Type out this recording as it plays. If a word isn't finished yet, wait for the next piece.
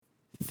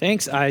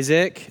Thanks,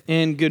 Isaac,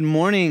 and good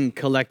morning,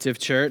 Collective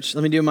Church.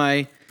 Let me do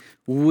my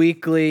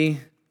weekly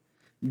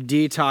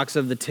detox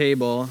of the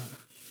table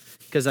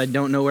because I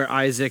don't know where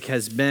Isaac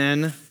has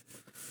been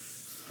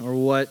or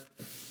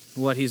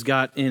what he's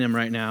got in him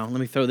right now. Let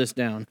me throw this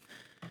down.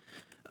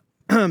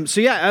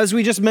 As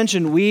we just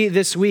mentioned, we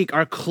this week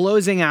are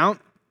closing out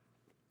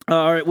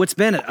what's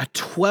been a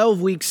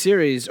 12-week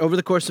series over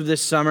the course of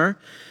this summer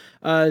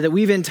that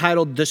we've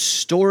entitled The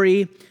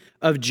Story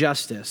of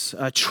Justice,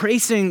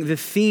 tracing the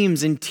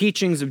themes and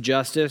teachings of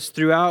justice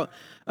throughout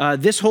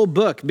this whole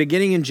book,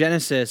 beginning in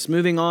Genesis,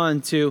 moving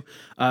on to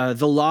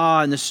the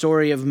law and the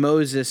story of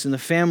Moses and the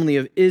family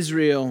of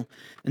Israel,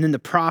 and then the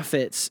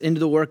prophets,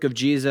 into the work of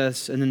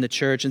Jesus, and then the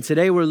church. And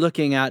today we're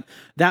looking at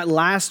that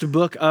last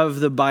book of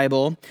the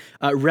Bible,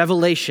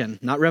 Revelation,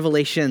 not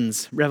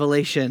Revelations,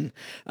 Revelation.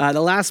 The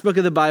last book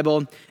of the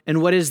Bible,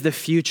 and what is the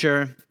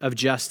future of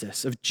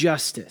justice,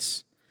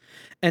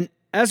 And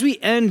as we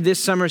end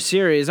this summer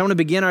series, I want to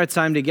begin our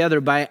time together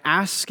by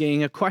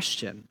asking a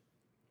question.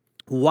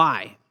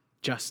 Why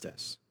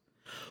justice?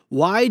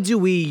 Why do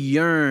we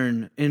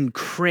yearn and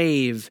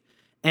crave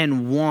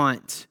and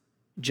want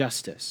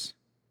justice?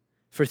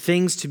 For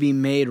things to be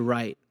made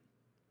right?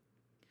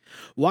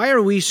 Why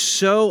are we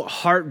so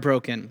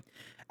heartbroken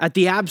at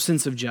the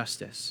absence of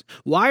justice?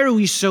 Why are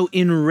we so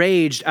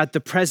enraged at the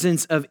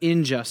presence of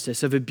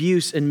injustice, of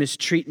abuse and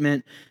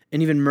mistreatment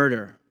and even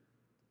murder?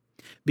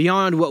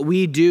 Beyond what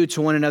we do to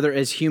one another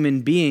as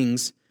human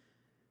beings,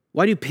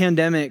 why do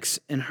pandemics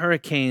and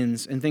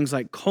hurricanes and things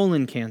like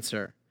colon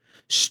cancer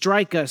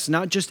strike us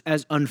not just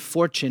as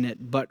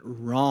unfortunate, but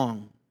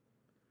wrong?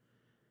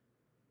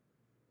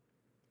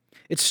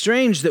 It's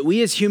strange that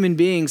we as human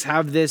beings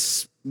have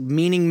this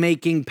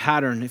meaning-making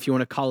pattern, if you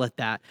want to call it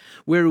that,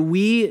 where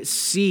we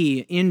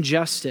see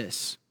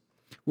injustice,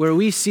 where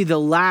we see the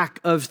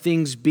lack of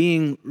things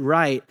being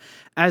right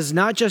as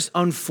not just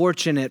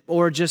unfortunate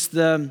or just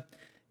the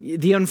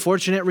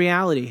unfortunate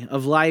reality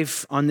of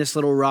life on this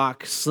little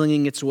rock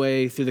slinging its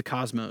way through the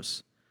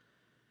cosmos,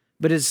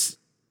 but is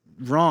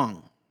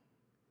wrong.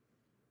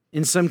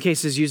 In some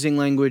cases, using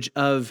language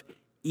of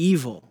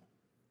evil.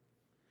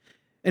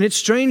 And it's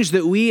strange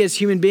that we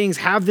as human beings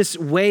have this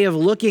way of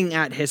looking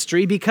at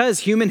history because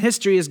human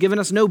history has given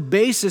us no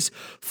basis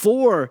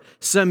for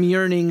some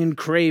yearning and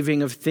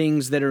craving of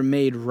things that are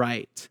made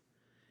right.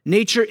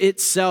 Nature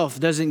itself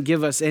doesn't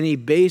give us any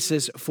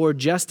basis for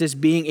justice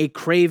being a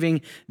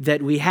craving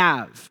that we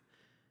have.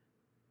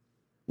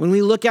 When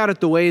we look out at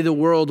the way the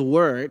world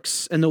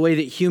works and the way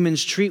that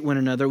humans treat one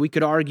another, we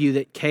could argue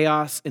that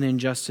chaos and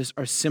injustice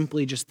are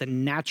simply just the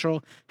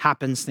natural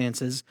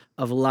happenstances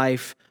of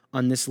life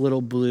on this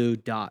little blue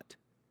dot.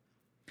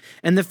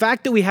 And the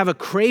fact that we have a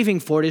craving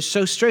for it is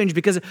so strange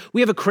because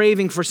we have a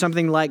craving for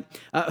something like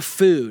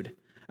food.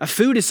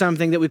 Food is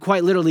something that we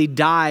quite literally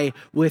die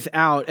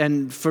without.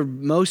 And for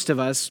most of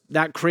us,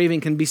 that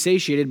craving can be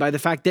satiated by the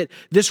fact that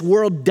this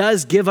world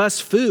does give us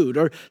food,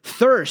 or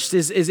thirst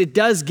is it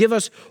does give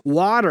us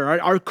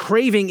water. Our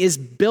craving is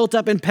built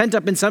up and pent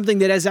up in something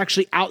that is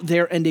actually out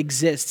there and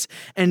exists.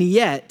 And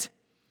yet,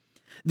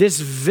 this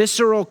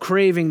visceral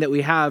craving that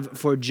we have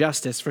for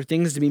justice, for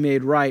things to be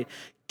made right,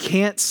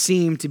 can't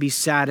seem to be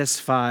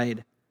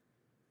satisfied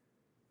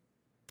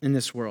in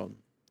this world.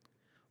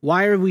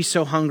 Why are we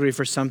so hungry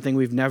for something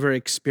we've never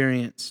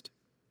experienced?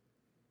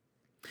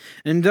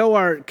 And though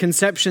our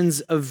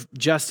conceptions of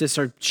justice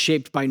are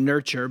shaped by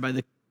nurture, by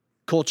the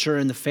culture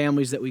and the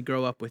families that we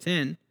grow up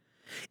within,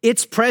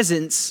 its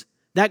presence,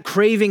 that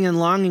craving and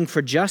longing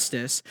for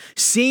justice,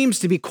 seems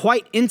to be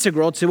quite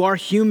integral to our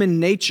human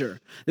nature,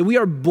 that we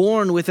are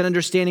born with an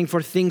understanding for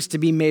things to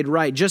be made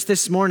right. Just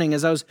this morning,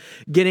 as I was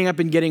getting up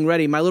and getting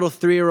ready, my little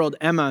 3-year-old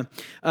Emma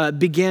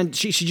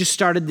she just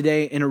started the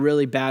day in a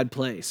really bad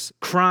place,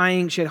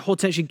 crying. She had a whole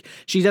time.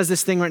 She does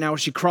this thing right now where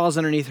she crawls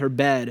underneath her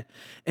bed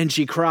and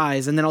she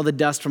cries, and then all the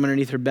dust from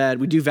underneath her bed,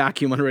 we do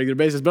vacuum on a regular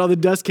basis, but all the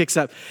dust kicks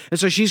up. And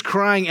so she's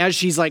crying as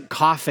she's like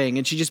coughing,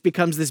 and she just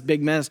becomes this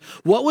big mess.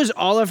 What was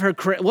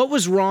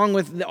wrong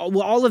with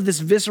all of this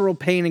visceral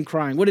pain and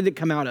crying? What did it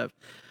come out of?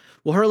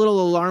 Well, her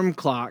little alarm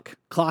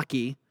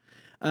clocky,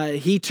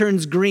 he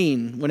turns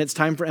green when it's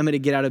time for Emma to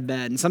get out of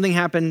bed. And something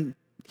happened.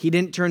 He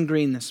didn't turn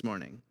green this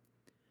morning.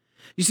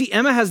 You see,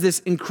 Emma has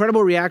this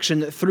incredible reaction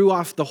that threw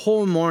off the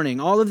whole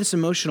morning, all of this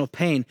emotional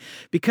pain,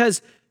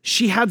 because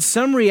she had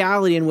some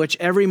reality in which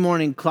every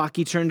morning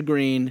Clocky turned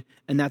green,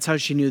 and that's how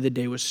she knew the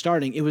day was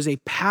starting. It was a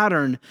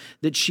pattern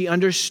that she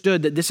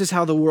understood that this is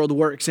how the world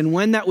works. And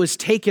when that was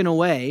taken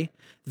away,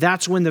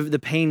 that's when the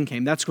pain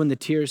came. That's when the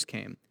tears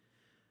came.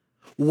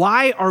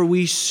 Why are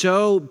we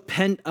so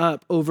pent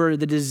up over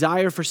the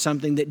desire for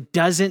something that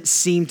doesn't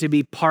seem to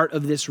be part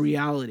of this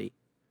reality?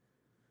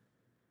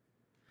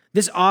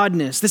 This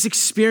oddness, this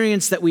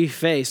experience that we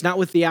face, not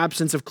with the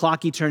absence of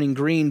Clocky turning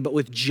green, but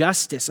with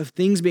justice, of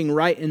things being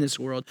right in this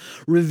world,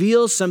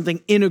 reveals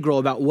something integral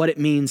about what it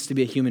means to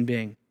be a human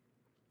being.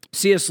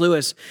 C.S.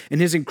 Lewis, in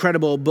his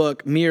incredible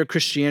book, Mere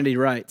Christianity,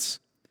 writes,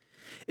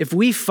 "If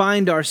we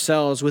find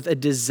ourselves with a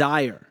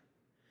desire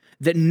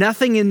that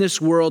nothing in this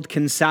world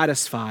can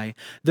satisfy,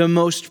 the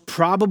most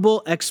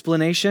probable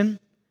explanation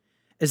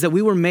is that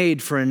we were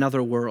made for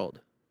another world.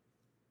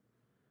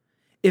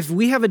 If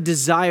we have a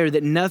desire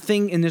that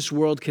nothing in this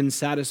world can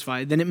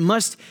satisfy, then it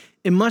must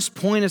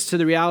point us to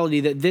the reality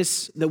that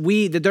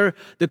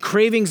the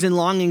cravings and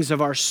longings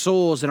of our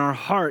souls and our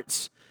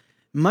hearts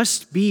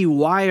must be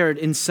wired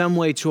in some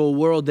way to a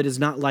world that is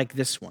not like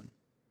this one.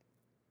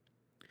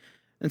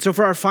 And so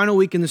for our final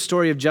week in the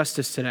story of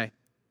justice today,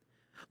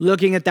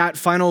 looking at that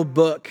final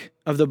book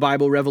of the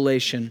Bible,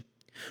 Revelation,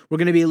 we're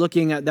going to be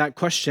looking at that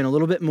question a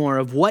little bit more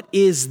of what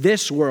is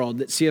this world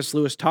that C.S.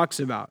 Lewis talks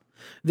about?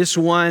 This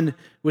one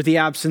with the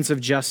absence of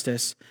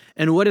justice.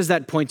 And what does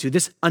that point to?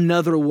 This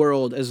another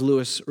world, as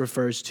Lewis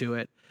refers to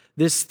it.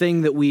 This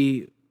thing that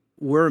we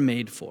were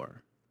made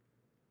for.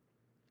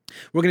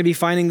 We're going to be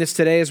finding this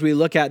today as we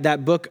look at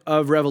that book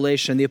of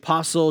Revelation, the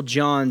Apostle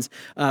John's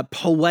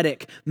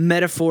poetic,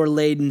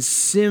 metaphor-laden,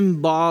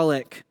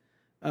 symbolic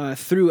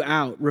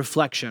throughout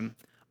reflection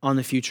on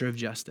the future of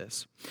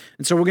justice.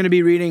 And so we're going to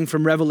be reading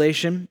from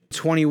Revelation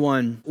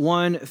 21,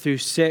 1 through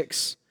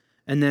 6,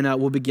 and then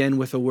we'll begin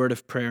with a word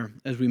of prayer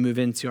as we move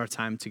into our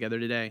time together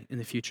today in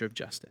the future of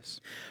justice.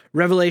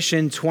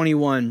 Revelation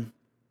 21,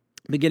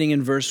 beginning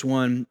in verse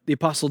 1, the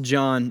Apostle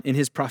John, in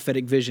his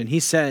prophetic vision, he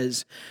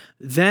says,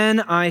 "Then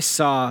I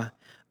saw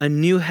a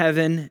new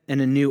heaven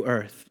and a new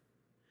earth.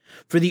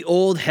 For the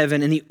old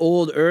heaven and the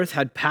old earth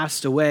had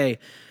passed away,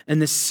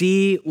 and the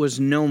sea was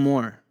no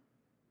more.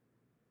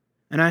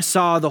 And I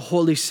saw the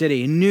holy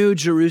city, New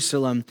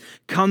Jerusalem,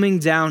 coming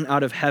down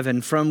out of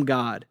heaven from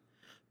God,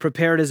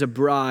 prepared as a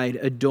bride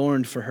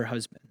adorned for her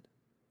husband.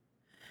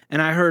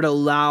 And I heard a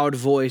loud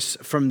voice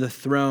from the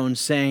throne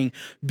saying,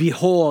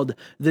 'Behold,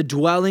 the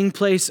dwelling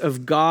place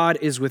of God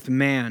is with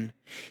man.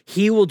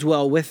 He will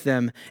dwell with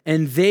them,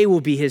 and they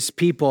will be his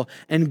people,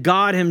 and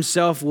God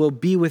himself will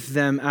be with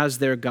them as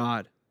their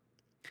God.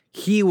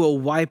 He will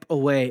wipe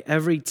away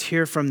every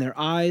tear from their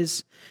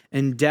eyes,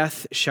 and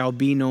death shall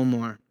be no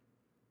more.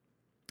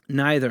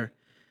 Neither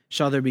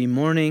shall there be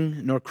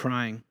mourning, nor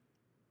crying,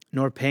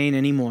 nor pain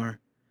any more,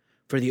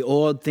 for the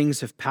old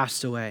things have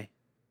passed away.'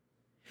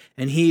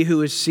 And he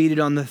who is seated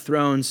on the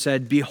throne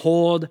said,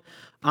 'Behold,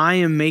 I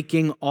am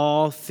making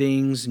all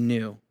things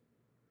new.'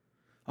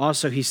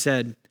 Also he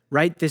said,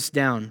 'Write this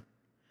down,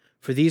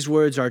 for these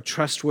words are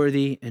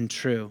trustworthy and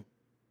true.'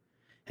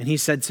 And he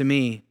said to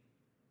me,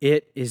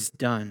 'It is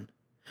done.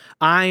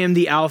 I am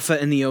the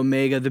Alpha and the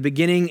Omega, the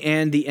beginning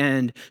and the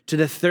end. To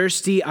the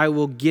thirsty I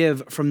will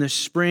give from the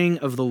spring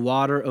of the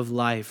water of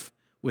life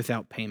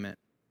without payment.'"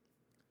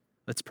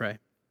 Let's pray.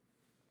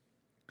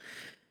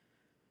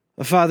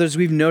 Father, as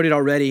we've noted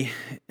already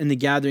in the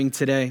gathering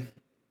today,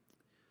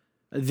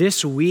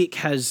 this week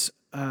has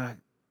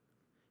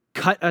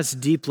cut us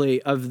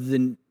deeply of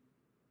the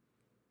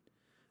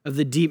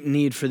deep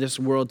need for this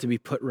world to be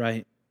put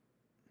right.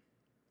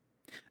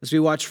 As we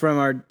watch from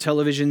our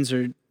televisions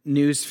or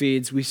news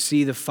feeds, we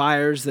see the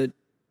fires that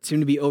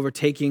seem to be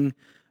overtaking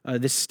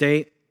this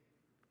state.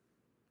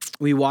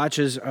 We watch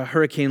as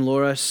Hurricane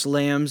Laura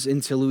slams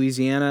into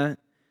Louisiana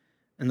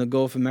and the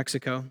Gulf of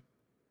Mexico.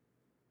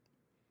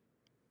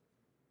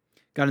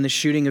 God, in the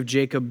shooting of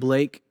Jacob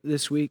Blake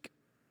this week,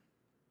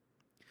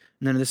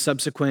 and then the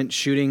subsequent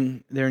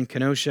shooting there in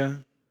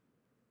Kenosha.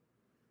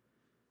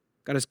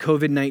 God, as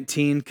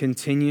COVID-19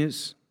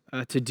 continues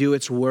to do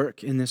its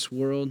work in this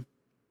world,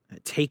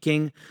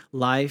 taking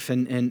life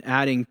and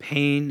adding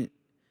pain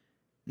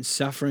and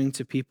suffering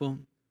to people.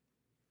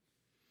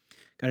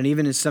 God, and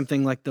even as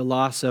something like the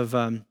loss of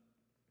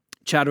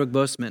Chadwick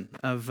Boseman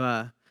of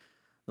the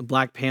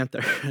Black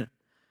Panther.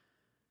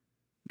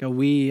 God,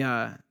 we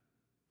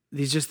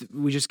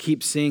just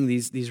keep seeing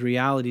these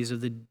realities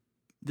of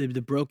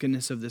the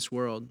brokenness of this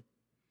world.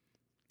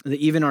 That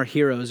even our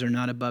heroes are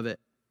not above it.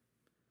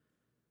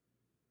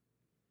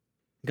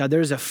 God,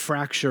 there's a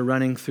fracture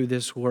running through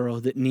this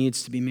world that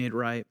needs to be made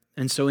right.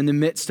 And so in the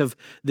midst of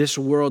this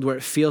world where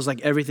it feels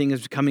like everything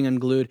is becoming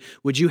unglued,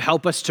 would you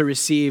help us to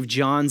receive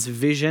John's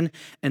vision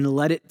and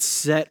let it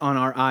set on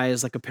our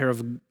eyes like a pair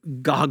of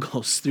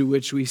goggles through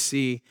which we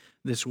see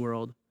this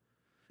world?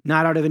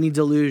 Not out of any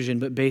delusion,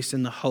 but based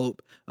in the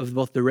hope of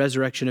both the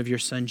resurrection of your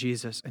Son,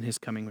 Jesus, and his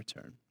coming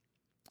return.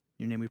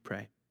 In your name we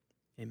pray.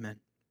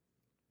 Amen.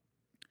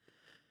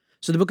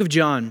 So the book of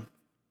John,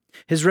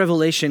 his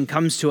revelation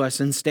comes to us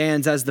and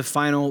stands as the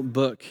final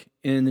book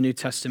in the New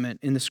Testament,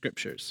 in the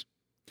scriptures.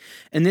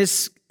 And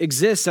this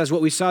exists as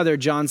what we saw there,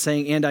 John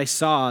saying, "And I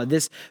saw,"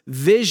 this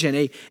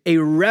vision, a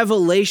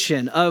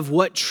revelation of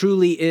what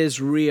truly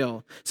is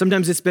real.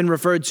 Sometimes it's been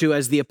referred to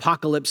as the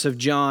apocalypse of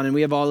John, and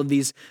we have all of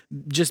these,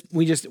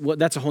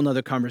 that's a whole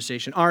nother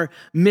conversation. Our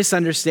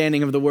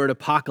misunderstanding of the word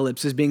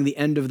apocalypse as being the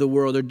end of the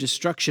world or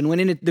destruction, when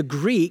in the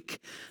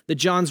Greek that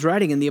John's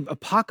writing in the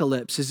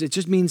apocalypse, it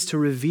just means to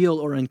reveal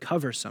or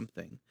uncover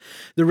something.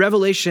 The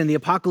revelation, the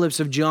apocalypse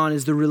of John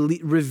is the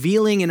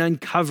revealing and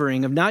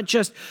uncovering of not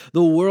just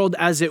the world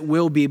as it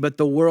will be, but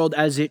the world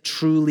as it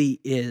truly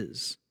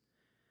is.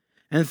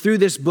 And through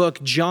this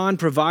book, John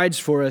provides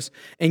for us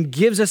and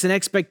gives us an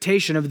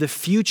expectation of the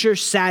future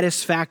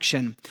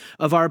satisfaction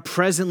of our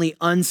presently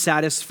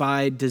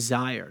unsatisfied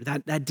desire,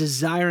 that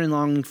desire and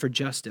longing for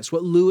justice,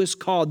 what Lewis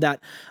called that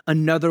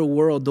another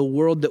world, the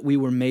world that we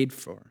were made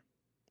for.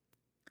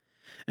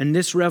 And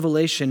this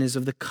revelation is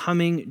of the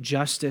coming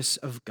justice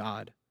of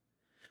God,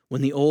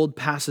 when the old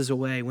passes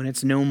away, when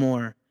it's no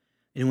more,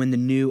 and when the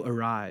new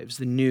arrives,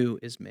 the new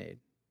is made.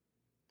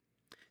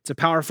 It's a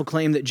powerful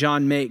claim that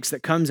John makes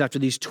that comes after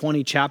these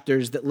 20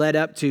 chapters that led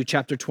up to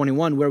chapter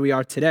 21, where we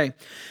are today.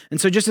 And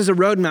so just as a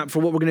roadmap for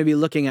what we're going to be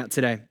looking at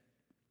today,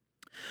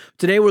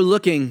 we're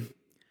looking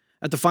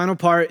at the final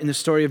part in the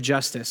story of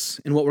justice,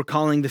 in what we're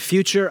calling the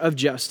future of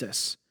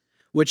justice,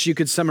 which you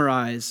could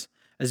summarize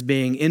as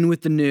being in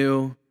with the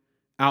new,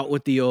 out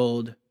with the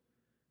old,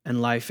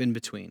 and life in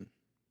between.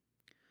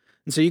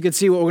 And so you can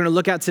see what we're going to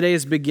look at today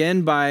is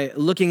begin by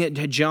looking at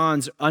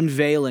John's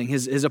unveiling,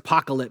 his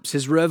apocalypse,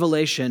 his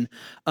revelation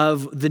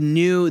of the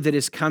new that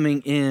is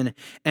coming in,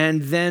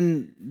 and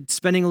then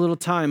spending a little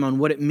time on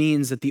what it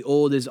means that the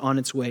old is on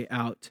its way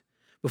out,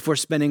 before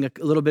spending a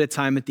little bit of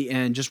time at the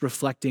end just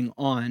reflecting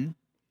on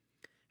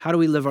how do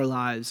we live our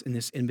lives in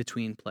this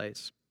in-between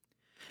place.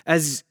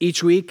 As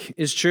each week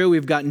is true,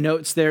 we've got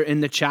notes there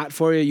in the chat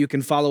for you. You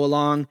can follow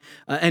along.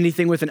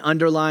 Anything with an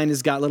underline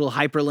has got little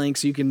hyperlinks,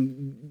 so you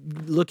can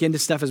look into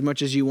stuff as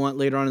much as you want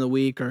later on in the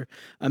week, or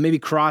maybe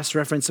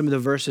cross-reference some of the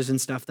verses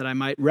and stuff that I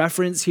might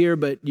reference here,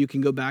 but you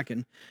can go back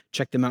and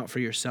check them out for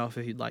yourself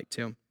if you'd like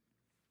to.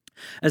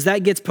 As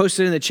that gets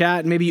posted in the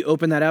chat, maybe you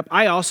open that up.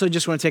 I also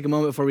just want to take a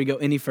moment before we go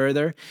any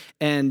further,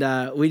 and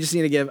we just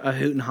need to give a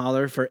hoot and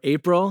holler for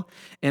April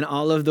and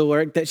all of the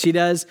work that she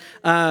does.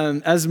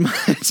 As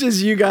much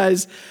as you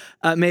guys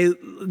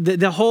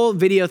the whole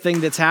video thing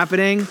that's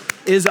happening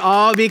is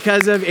all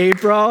because of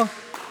April.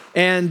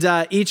 And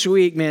each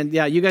week, man,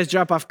 yeah, you guys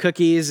drop off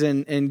cookies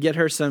and get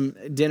her some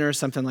dinner or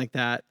something like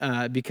that,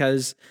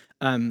 because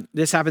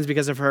this happens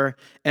because of her.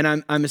 And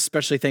I'm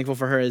especially thankful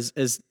for her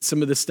as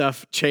some of the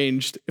stuff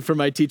changed for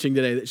my teaching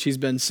today, that she's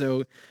been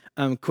so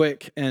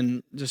quick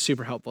and just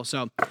super helpful.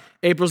 So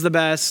April's the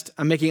best.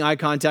 I'm making eye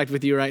contact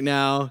with you right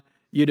now.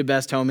 You the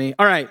best, homie.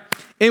 All right,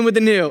 in with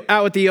the new,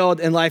 out with the old,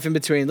 and life in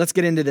between. Let's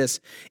get into this.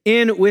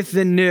 In with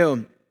the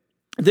new.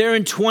 There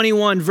in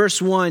 21,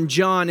 verse 1,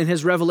 John in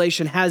his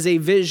revelation has a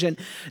vision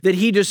that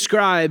he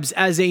describes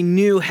as a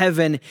new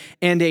heaven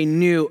and a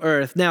new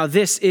earth. Now,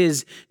 this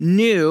is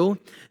new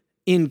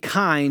in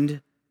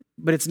kind,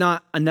 but it's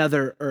not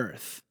another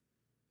earth.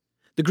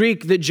 The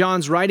Greek that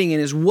John's writing in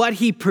is what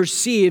he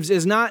perceives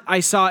is not, I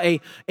saw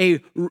a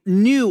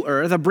new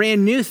earth, a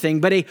brand new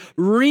thing, but a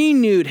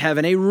renewed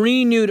heaven, a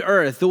renewed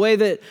earth. The way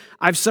that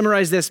I've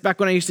summarized this back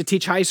when I used to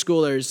teach high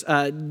schoolers,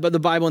 the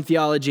Bible and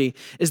theology,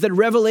 is that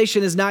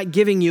Revelation is not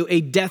giving you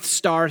a Death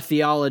Star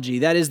theology.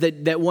 That is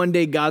that one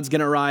day God's going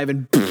to arrive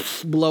and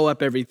blow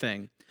up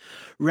everything.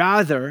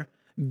 Rather,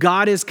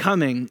 God is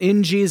coming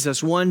in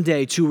Jesus one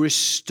day to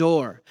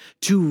restore,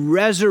 to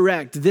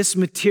resurrect this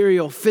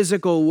material,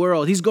 physical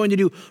world. He's going to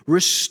do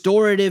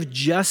restorative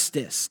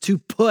justice to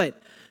put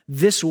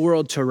this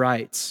world to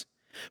rights.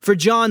 For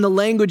John, the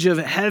language of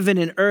heaven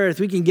and earth,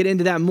 we can get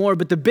into that more,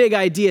 but the big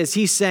idea is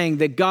he's saying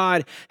that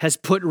God has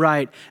put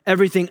right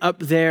everything up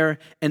there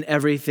and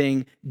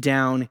everything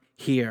down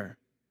here.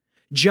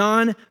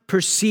 John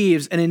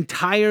perceives an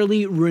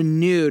entirely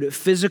renewed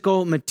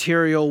physical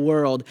material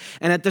world.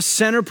 And at the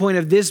center point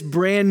of this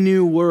brand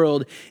new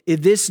world,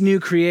 this new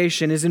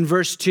creation is in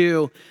verse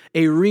 2,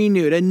 a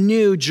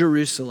new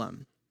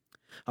Jerusalem,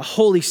 a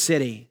holy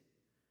city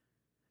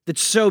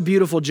that's so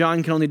beautiful,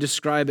 John can only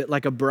describe it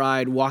like a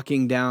bride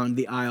walking down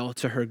the aisle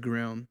to her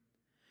groom.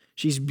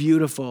 She's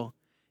beautiful.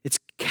 It's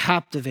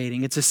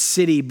captivating. It's a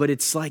city, but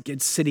it's like a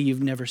city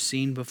you've never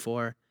seen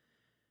before.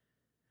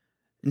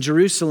 In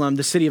Jerusalem,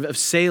 the city of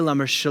Salem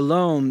or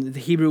Shalom, the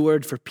Hebrew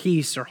word for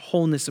peace or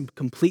wholeness and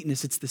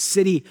completeness, it's the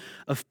city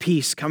of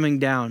peace coming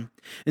down.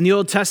 In the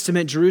Old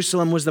Testament,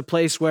 Jerusalem was the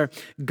place where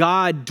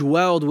God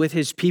dwelled with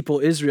his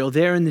people Israel,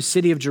 there in the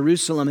city of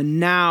Jerusalem. And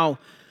now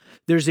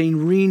there's a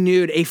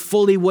renewed, a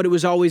fully what it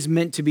was always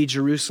meant to be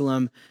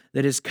Jerusalem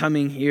that is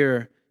coming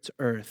here to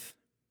earth.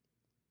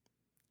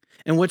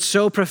 And what's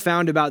so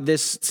profound about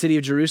this city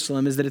of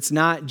Jerusalem is that it's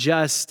not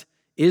just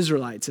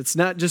Israelites. It's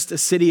not just a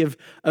city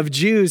of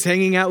Jews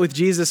hanging out with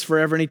Jesus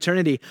forever and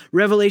eternity.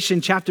 Revelation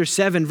chapter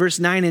 7, verse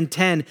 9 and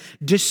 10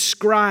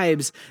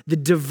 describes the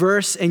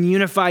diverse and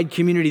unified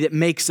community that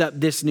makes up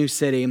this new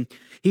city.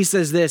 He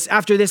says this,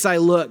 after this I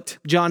looked,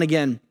 John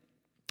again,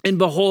 and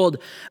behold,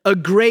 a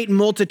great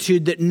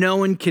multitude that no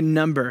one can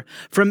number,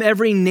 from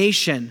every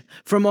nation,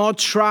 from all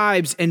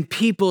tribes and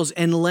peoples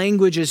and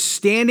languages,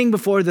 standing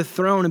before the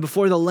throne and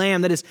before the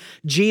Lamb, that is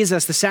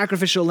Jesus, the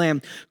sacrificial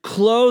Lamb,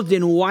 clothed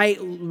in white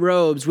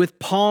robes with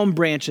palm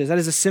branches, that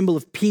is a symbol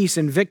of peace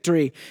and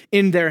victory,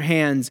 in their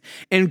hands,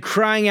 and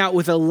crying out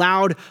with a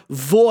loud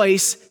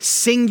voice,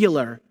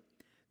 singular,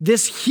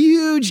 This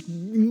huge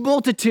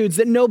multitudes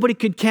that nobody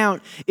could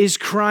count is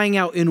crying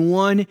out in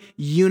one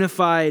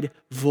unified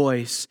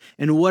voice.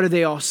 And what are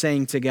they all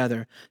saying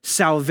together?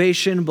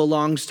 Salvation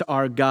belongs to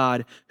our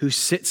God who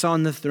sits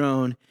on the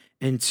throne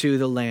and to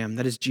the Lamb.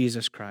 That is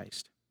Jesus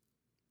Christ.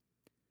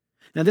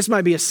 Now, this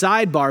might be a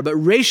sidebar, but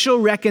racial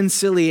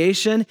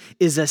reconciliation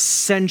is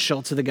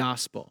essential to the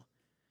gospel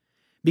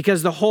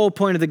because the whole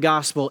point of the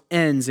gospel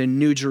ends in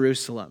New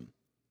Jerusalem.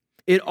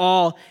 It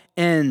all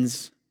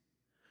ends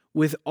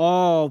with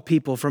all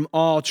people from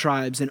all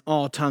tribes and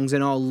all tongues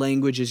and all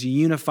languages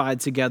unified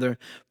together,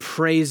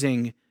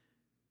 praising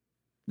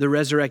the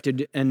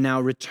resurrected and now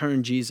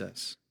returned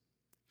Jesus.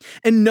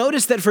 And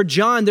notice that for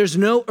John, there's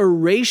no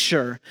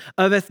erasure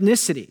of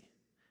ethnicity.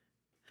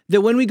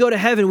 That when we go to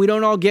heaven, we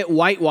don't all get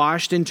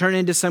whitewashed and turn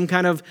into some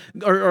kind of,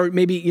 or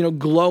maybe,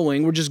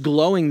 glowing. We're just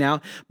glowing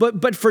now.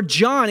 But for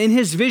John, in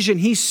his vision,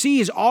 he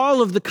sees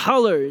all of the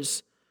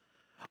colors,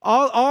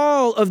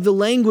 all of the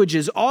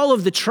languages, all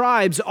of the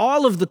tribes,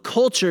 all of the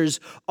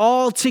cultures,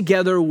 all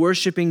together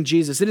worshiping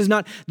Jesus. It is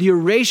not the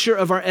erasure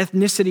of our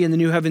ethnicity in the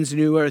new heavens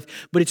and new earth,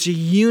 but it's a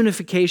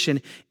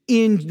unification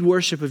in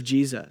worship of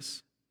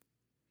Jesus,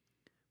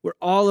 where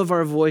all of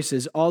our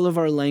voices, all of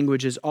our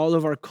languages, all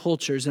of our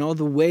cultures, and all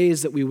the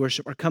ways that we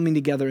worship are coming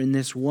together in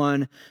this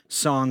one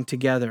song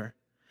together.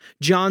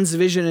 John's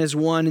vision is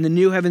one in the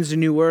new heavens and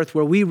new earth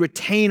where we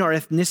retain our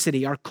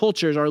ethnicity, our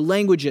cultures, our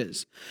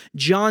languages.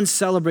 John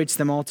celebrates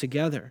them all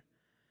together.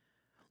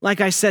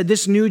 Like I said,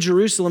 this New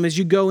Jerusalem, as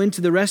you go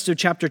into the rest of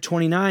chapter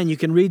 29, you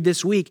can read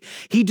this week,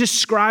 he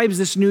describes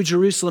this New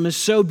Jerusalem as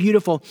so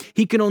beautiful,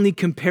 he can only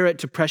compare it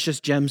to precious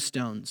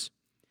gemstones.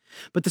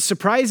 But the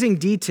surprising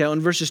detail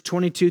in verses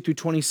 22 through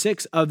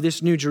 26 of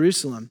this New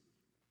Jerusalem,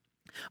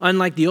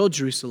 unlike the Old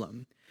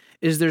Jerusalem,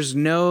 is there's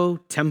no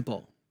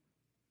temple.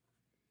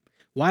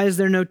 Why is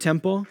there no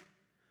temple?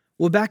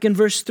 Well, back in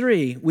verse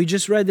 3, we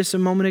just read this a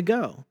moment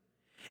ago,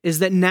 is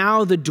that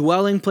now the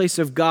dwelling place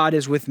of God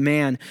is with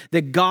man,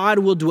 that God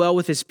will dwell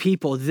with his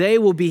people. They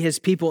will be his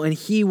people, and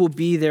he will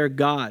be their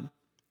God.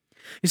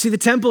 You see, the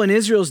temple in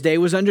Israel's day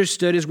was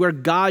understood as where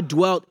God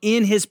dwelt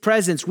in his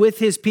presence with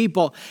his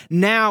people.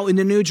 Now in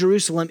the New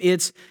Jerusalem,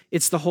 it's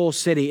the whole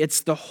city.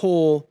 It's the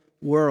whole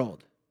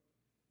world.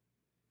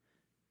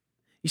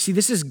 You see,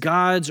 this is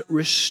God's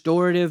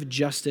restorative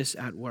justice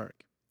at work.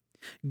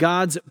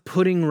 God's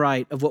putting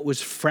right of what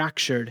was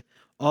fractured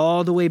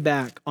all the way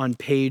back on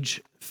page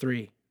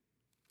 3.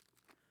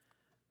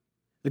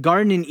 The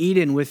Garden in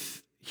Eden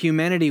with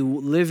humanity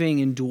living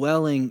and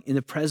dwelling in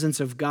the presence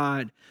of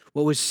God,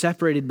 what was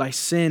separated by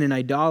sin and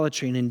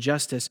idolatry and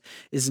injustice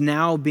is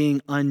now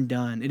being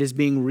undone. It is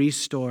being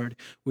restored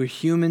where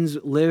humans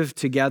live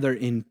together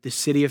in the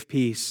city of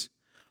peace,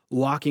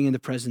 walking in the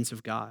presence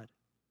of God.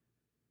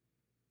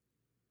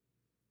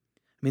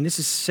 I mean, this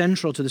is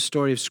central to the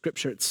story of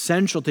Scripture. It's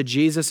central to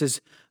Jesus'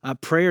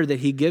 prayer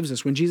that he gives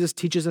us. When Jesus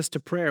teaches us to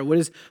pray,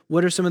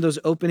 what are some of those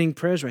opening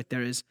prayers right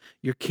there? Is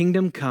your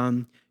kingdom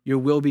come, your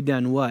will be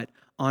done. What?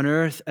 On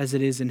earth as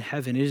it is in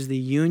heaven. It is the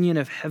union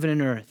of heaven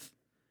and earth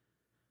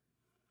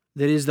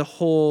that is the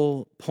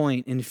whole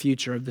point and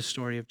future of the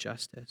story of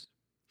justice.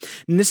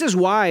 And this is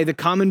why the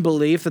common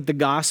belief that the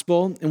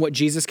gospel and what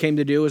Jesus came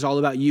to do is all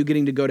about you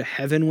getting to go to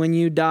heaven when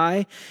you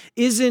die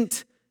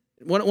isn't.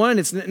 One,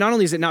 it's not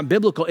only is it not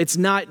biblical, it's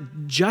not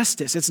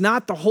justice. It's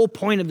not the whole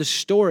point of the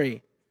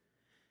story.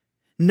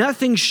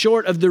 Nothing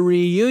short of the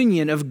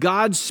reunion of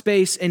God's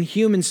space and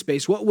human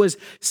space, what was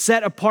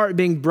set apart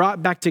being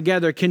brought back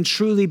together, can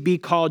truly be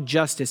called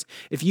justice.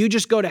 If you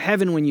just go to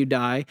heaven when you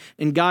die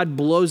and God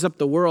blows up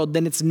the world,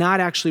 then it's not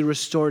actually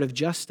restorative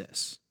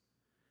justice.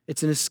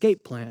 It's an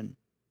escape plan.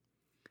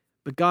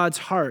 But God's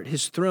heart,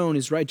 his throne,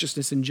 is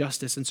righteousness and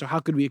justice. And so how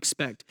could we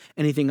expect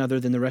anything other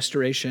than the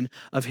restoration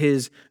of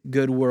his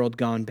good world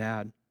gone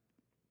bad?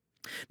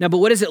 Now, but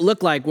what does it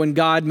look like when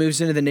God moves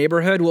into the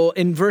neighborhood? Well,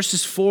 in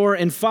verses 4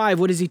 and 5,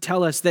 what does he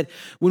tell us? That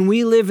when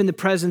we live in the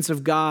presence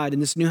of God in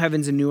this new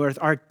heavens and new earth,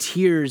 our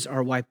tears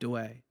are wiped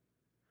away.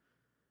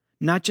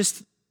 Not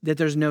just that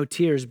there's no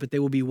tears, but they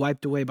will be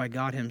wiped away by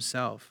God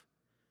himself.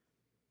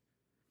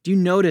 Do you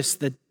notice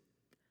that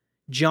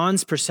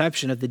John's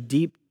perception of the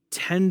deep,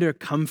 tender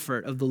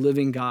comfort of the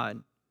living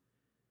God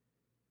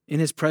in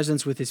his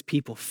presence with his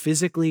people,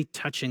 physically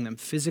touching them,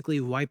 physically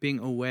wiping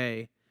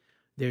away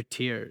their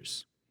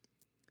tears?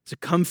 It's a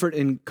comfort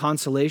and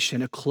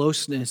consolation, a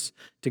closeness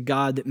to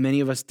God that many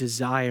of us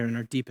desire in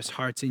our deepest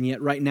hearts. And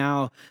yet right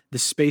now, the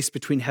space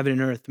between heaven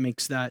and earth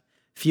makes that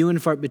few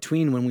and far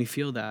between when we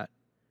feel that.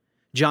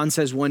 John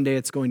says one day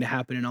it's going to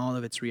happen in all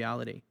of its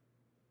reality.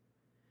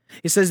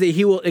 He says that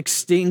he will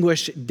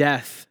extinguish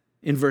death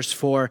in verse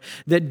 4,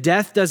 that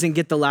death doesn't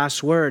get the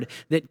last word,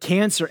 that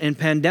cancer and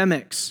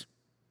pandemics,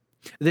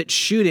 that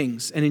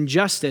shootings and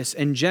injustice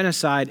and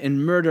genocide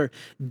and murder,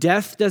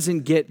 death doesn't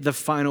get the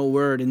final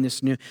word in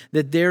this new,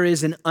 that there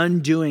is an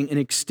undoing and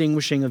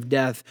extinguishing of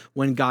death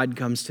when God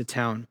comes to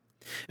town.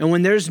 And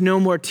when there's no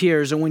more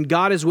tears, and when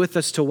God is with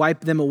us to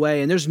wipe them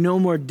away, and there's no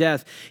more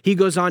death, he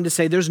goes on to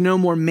say there's no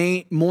more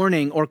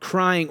mourning or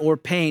crying or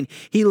pain.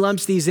 He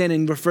lumps these in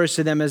and refers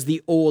to them as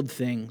the old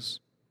things.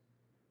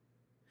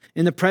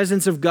 In the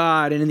presence of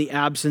God and in the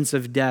absence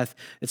of death,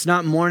 it's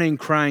not mourning,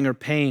 crying, or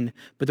pain,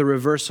 but the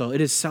reversal.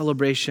 It is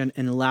celebration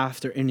and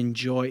laughter and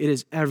joy. It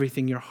is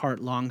everything your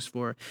heart longs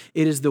for.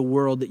 It is the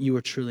world that you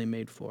were truly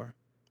made for.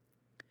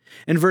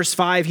 In verse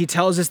 5, he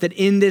tells us that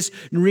in this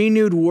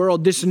renewed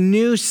world, this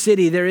new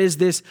city, there is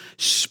this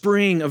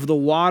spring of the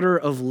water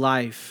of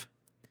life.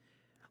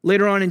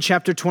 Later on in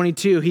chapter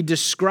 22, he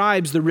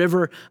describes the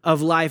river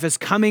of life as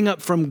coming up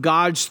from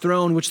God's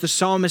throne, which the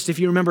psalmist, if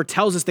you remember,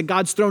 tells us that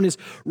God's throne is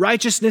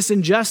righteousness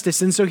and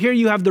justice. And so here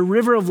you have the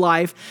river of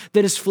life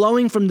that is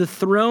flowing from the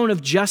throne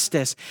of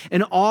justice,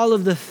 and all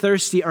of the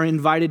thirsty are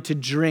invited to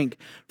drink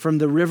from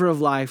the river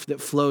of life that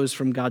flows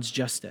from God's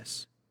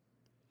justice.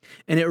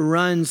 And it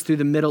runs through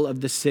the middle of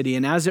the city.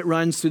 And as it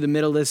runs through the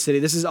middle of the city,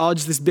 this is all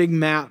just this big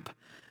map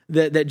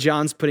that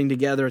John's putting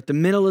together. At the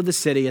middle of the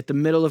city, at the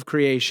middle of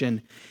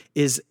creation,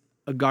 is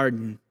a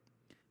garden.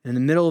 And in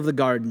the middle of the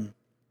garden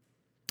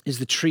is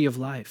the tree of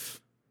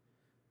life.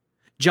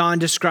 John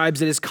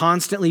describes it as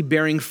constantly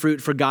bearing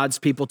fruit for God's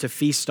people to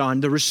feast on,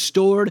 the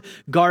restored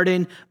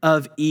Garden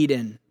of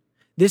Eden.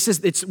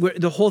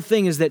 The whole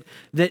thing is that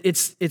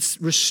it's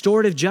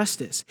restorative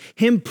justice.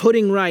 Him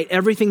putting right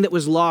everything that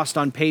was lost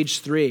on page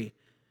 3.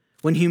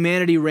 When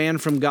humanity ran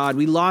from God,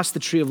 we lost the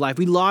tree of life.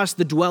 We lost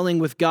the dwelling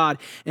with God,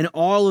 and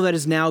all of that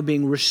is now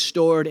being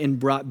restored and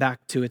brought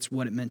back to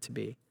what it meant to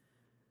be.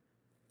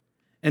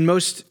 And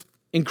most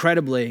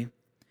incredibly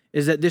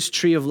is that this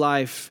tree of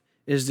life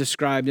is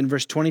described in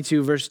verse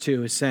 22, verse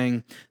 2, as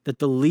saying that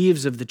the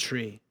leaves of the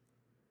tree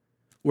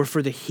were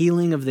for the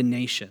healing of the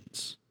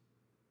nations.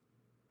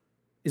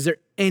 Is there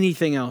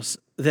anything else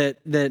that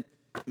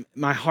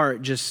my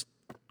heart just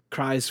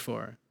cries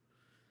for?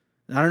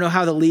 I don't know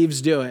how the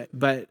leaves do it,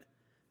 but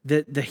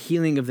the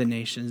healing of the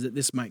nations, that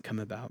this might come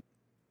about.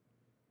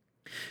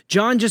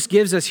 John just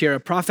gives us here a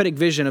prophetic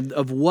vision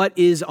of what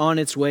is on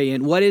its way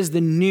in, what is the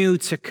new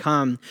to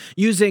come,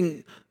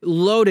 using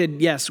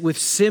loaded, yes, with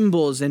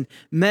symbols and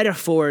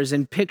metaphors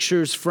and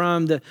pictures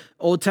from the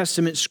Old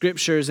Testament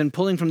scriptures and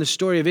pulling from the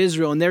story of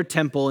Israel and their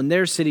temple and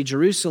their city,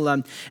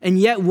 Jerusalem. And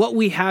yet what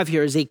we have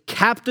here is a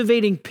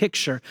captivating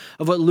picture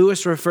of what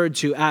Lewis referred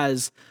to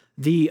as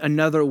the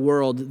another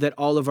world that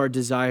all of our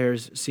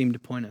desires seem to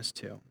point us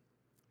to.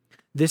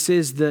 This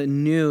is the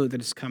new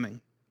that is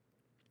coming.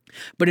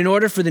 But in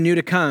order for the new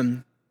to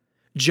come,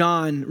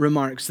 John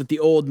remarks that the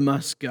old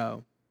must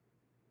go.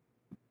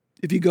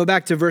 If you go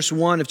back to verse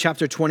 1 of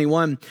chapter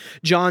 21,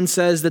 John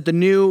says that the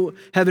new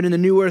heaven and the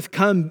new earth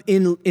come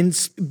in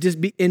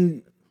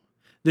the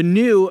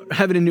new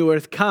heaven and new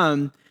earth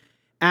come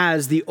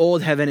as the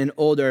old heaven and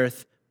old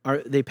earth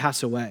they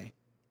pass away.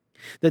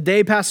 That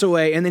they pass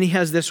away, and then he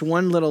has this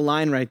one little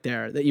line right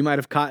there that you might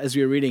have caught as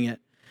we were reading it.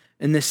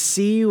 And the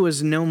sea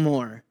was no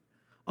more.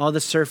 All the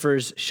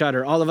surfers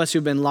shudder. All of us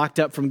who've been locked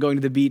up from going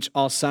to the beach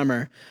all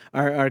summer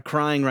are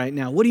crying right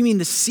now. What do you mean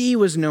the sea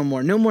was no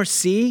more? No more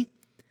sea?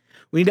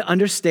 We need to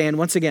understand,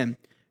 once again,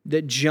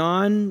 that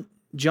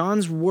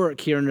John's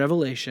work here in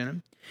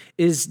Revelation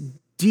is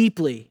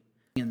deeply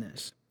in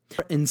this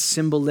and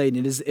symbol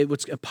laden. It's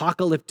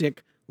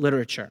apocalyptic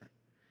literature.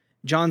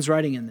 John's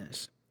writing in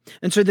this.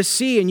 And so the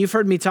sea, and you've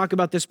heard me talk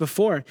about this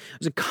before,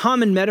 is a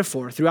common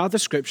metaphor throughout the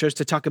scriptures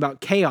to talk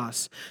about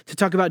chaos, to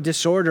talk about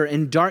disorder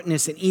and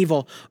darkness and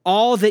evil,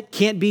 all that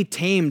can't be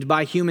tamed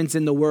by humans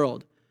in the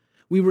world.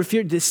 We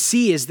refer to the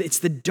sea as it's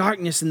the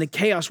darkness and the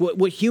chaos, what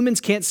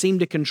humans can't seem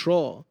to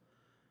control.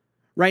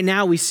 Right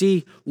now, we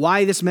see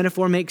why this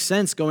metaphor makes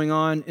sense going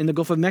on in the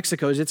Gulf of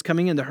Mexico as it's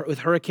coming in with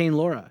Hurricane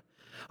Laura.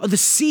 Oh, the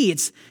sea,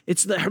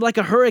 it's like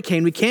a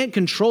hurricane. We can't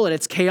control it.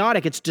 It's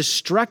chaotic. It's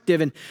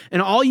destructive.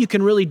 And all you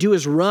can really do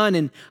is run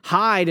and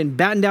hide and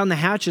batten down the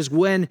hatches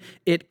when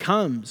it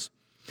comes.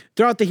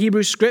 Throughout the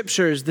Hebrew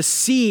scriptures, the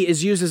sea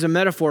is used as a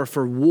metaphor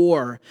for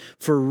war,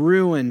 for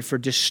ruin, for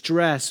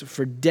distress,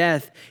 for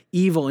death,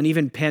 evil, and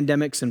even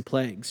pandemics and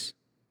plagues.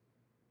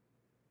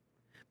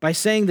 By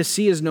saying the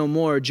sea is no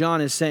more,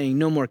 John is saying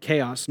no more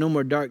chaos, no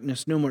more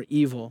darkness, no more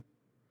evil.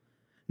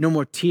 No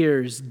more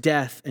tears,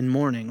 death, and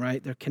mourning,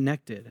 right? They're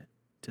connected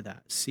to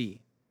that sea.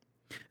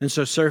 And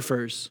so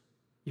surfers,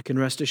 you can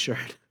rest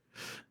assured,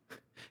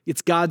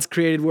 it's God's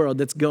created world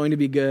that's going to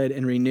be good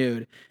and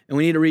renewed. And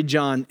we need to read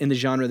John in the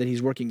genre that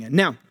he's working in.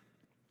 Now,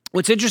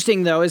 what's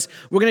interesting though is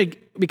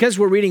because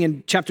we're reading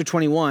in chapter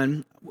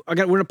 21, we're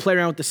going to play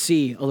around with the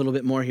sea a little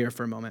bit more here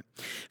for a moment.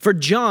 For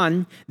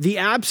John, the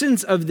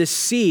absence of the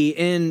sea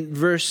in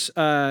verse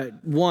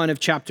 1 of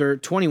chapter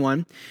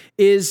 21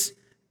 is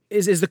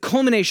the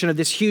culmination of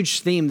this huge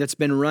theme that's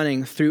been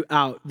running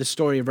throughout the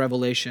story of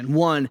Revelation,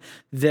 one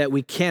that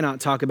we cannot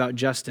talk about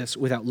justice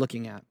without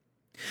looking at.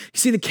 You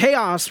see, the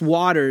chaos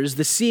waters,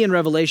 the sea in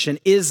Revelation,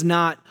 is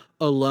not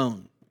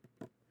alone.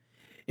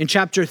 In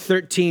chapter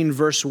 13,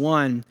 verse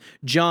 1,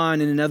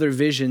 John in another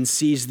vision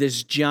sees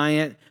this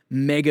giant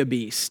mega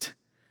beast.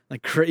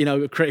 Here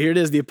it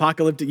is, the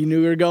apocalyptic, you knew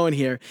we were going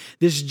here.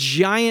 This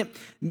giant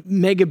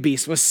mega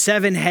beast with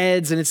 7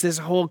 heads, and it's this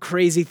whole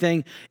crazy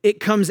thing. It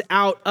comes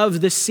out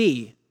of the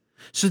sea.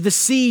 So the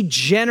sea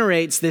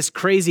generates this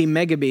crazy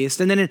mega beast.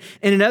 And then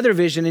in another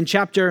vision, in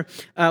chapter,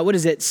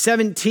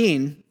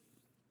 17,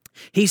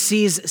 he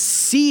sees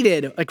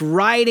seated, like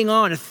riding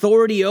on,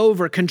 authority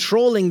over,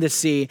 controlling the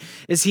sea,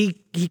 as he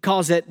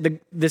calls it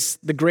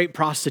the great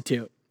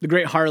prostitute, the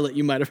great harlot,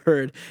 you might have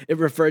heard it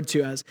referred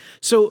to as.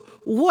 So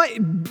what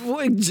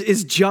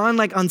is John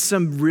like on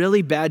some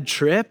really bad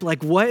trip?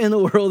 Like what in the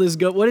world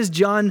what is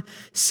John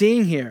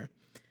seeing here?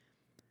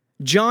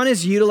 John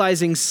is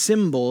utilizing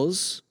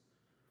symbols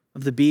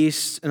of the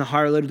beast and the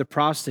harlot, or the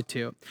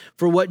prostitute,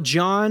 for what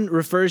John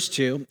refers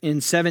to in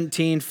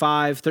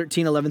 17:5,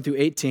 13, 11 through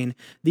 18.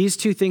 These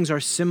two things are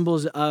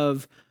symbols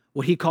of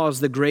what he calls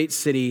the great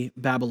city,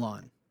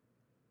 Babylon.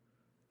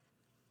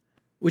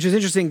 Which is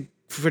interesting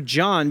for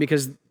John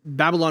because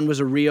Babylon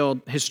was a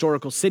real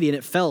historical city and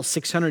it fell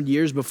 600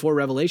 years before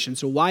Revelation.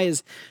 So why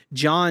is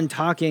John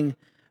talking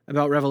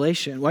about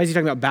Revelation? Why is he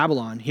talking about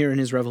Babylon here in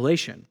his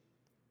Revelation?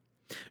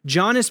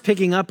 John is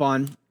picking up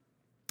on,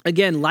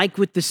 again, like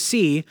with the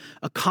sea,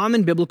 a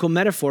common biblical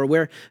metaphor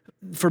where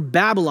for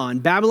Babylon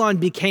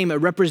became a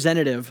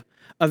representative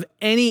of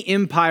any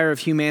empire of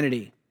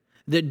humanity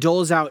that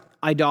doles out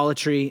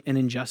idolatry and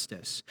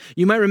injustice.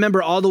 You might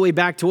remember all the way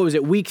back to,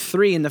 week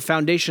 3 in the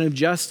Foundation of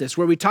Justice,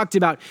 where we talked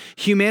about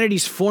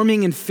humanity's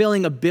forming and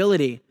filling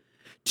ability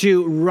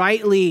to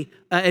rightly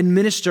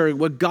administer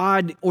what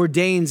God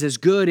ordains as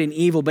good and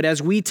evil. But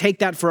as we take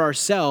that for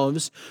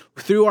ourselves,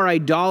 through our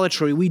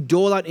idolatry, we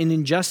dole out in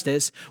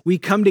injustice, we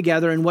come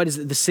together in what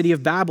is the city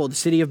of Babel, the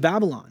city of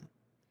Babylon.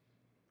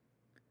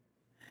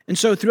 And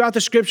so throughout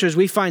the scriptures,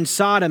 we find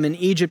Sodom and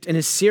Egypt and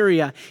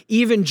Assyria,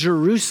 even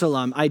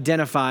Jerusalem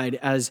identified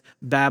as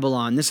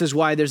Babylon. This is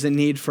why there's a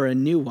need for a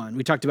new one.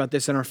 We talked about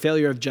this in our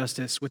failure of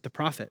justice with the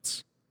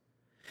prophets.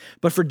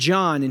 But for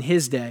John in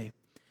his day,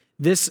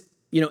 this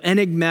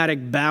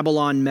enigmatic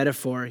Babylon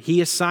metaphor,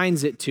 he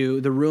assigns it to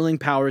the ruling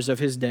powers of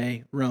his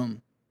day,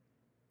 Rome.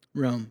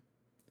 Rome.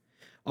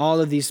 All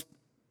of these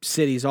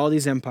cities, all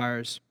these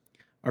empires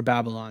are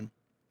Babylon.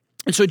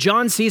 And so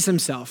John sees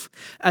himself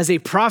as a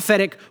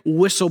prophetic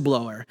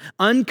whistleblower,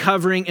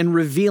 uncovering and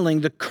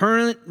revealing the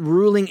current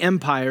ruling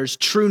empire's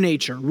true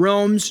nature,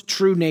 Rome's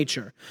true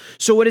nature.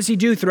 So what does he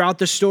do throughout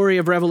the story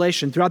of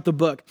Revelation, throughout the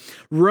book?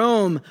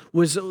 Rome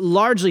was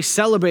largely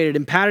celebrated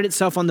and patted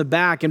itself on the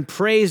back and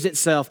praised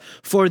itself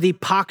for the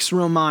Pax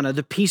Romana,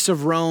 the peace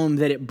of Rome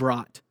that it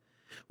brought,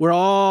 where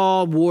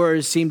all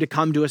wars seemed to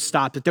come to a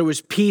stop, that there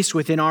was peace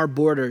within our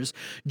borders.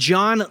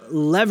 John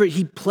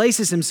he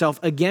places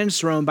himself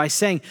against Rome by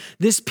saying,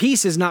 this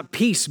peace is not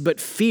peace, but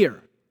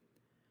fear.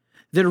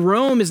 That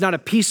Rome is not a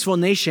peaceful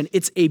nation,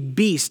 it's a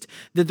beast.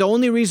 That the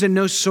only reason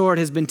no sword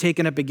has been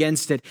taken up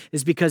against it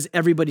is because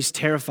everybody's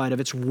terrified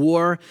of its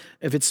war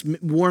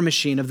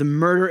machine, of the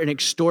murder and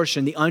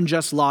extortion, the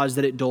unjust laws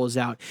that it doles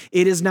out.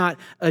 It is not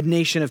a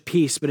nation of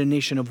peace, but a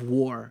nation of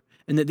war.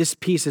 And that this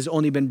peace has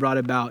only been brought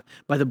about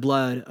by the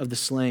blood of the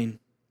slain.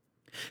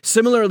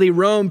 Similarly,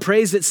 Rome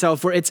praised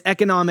itself for its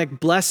economic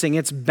blessing,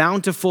 its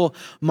bountiful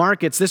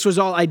markets. This was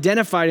all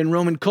identified in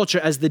Roman culture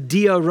as the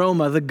Dea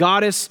Roma, the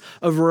goddess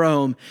of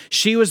Rome.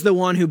 She was the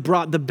one who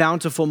brought the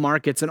bountiful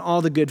markets and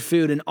all the good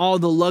food and all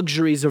the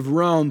luxuries of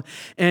Rome.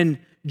 And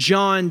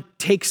John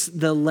takes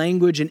the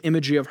language and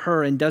imagery of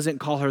her and doesn't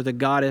call her the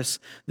goddess,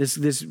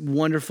 this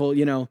wonderful,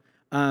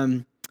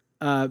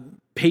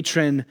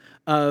 patron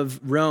of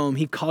Rome.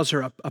 He calls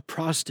her a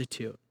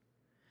prostitute,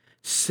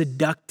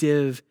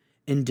 seductive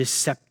and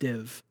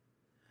deceptive,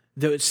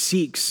 that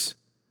seeks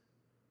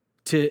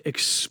to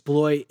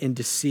exploit and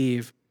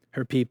deceive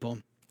her people.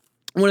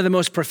 One of the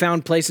most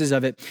profound places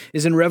of it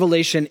is in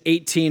Revelation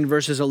 18,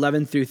 verses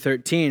 11 through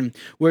 13,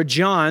 where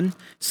John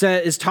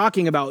is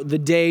talking about the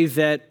day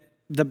that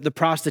the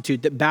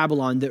prostitute, that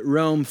Babylon, that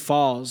Rome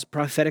falls,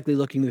 prophetically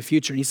looking to the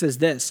future. And he says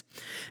this,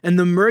 and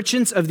the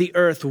merchants of the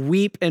earth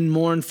weep and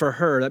mourn for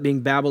her, that being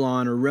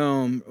Babylon or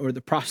Rome or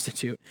the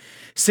prostitute,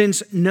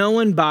 since no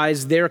one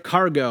buys their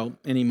cargo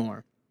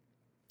anymore.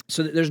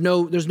 So that there's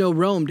no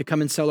Rome to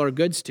come and sell our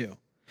goods to.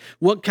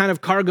 What kind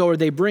of cargo are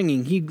they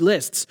bringing? He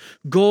lists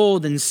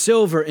gold and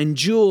silver and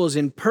jewels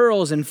and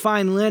pearls and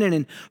fine linen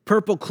and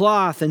purple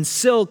cloth and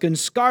silk and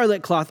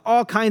scarlet cloth,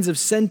 all kinds of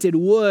scented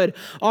wood,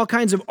 all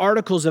kinds of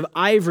articles of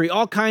ivory,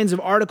 all kinds of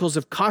articles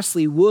of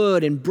costly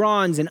wood and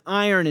bronze and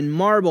iron and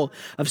marble,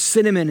 of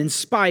cinnamon and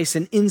spice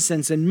and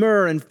incense and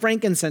myrrh and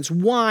frankincense,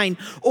 wine,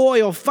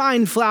 oil,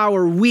 fine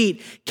flour,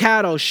 wheat,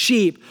 cattle,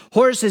 sheep,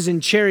 horses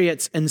and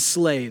chariots and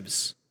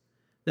slaves.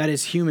 That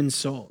is human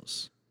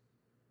souls.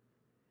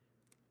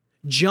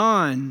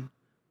 John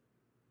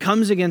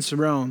comes against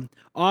Rome,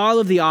 all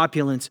of the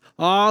opulence,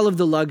 all of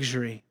the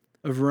luxury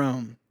of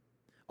Rome,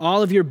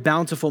 all of your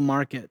bountiful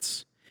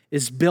markets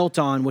is built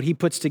on what he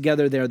puts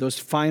together there, those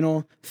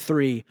final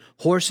three,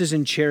 horses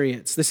and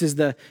chariots. This is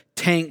the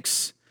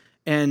tanks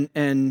and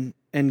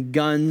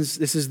guns.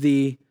 This is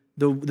the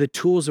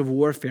tools of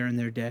warfare in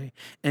their day.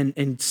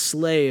 And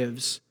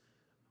slaves,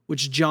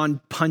 which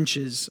John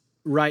punches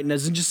right, and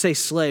doesn't just say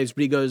slaves,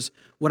 but he goes,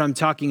 what I'm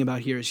talking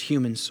about here is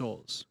human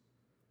souls.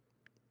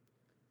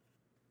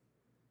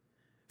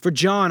 For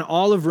John,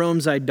 all of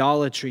Rome's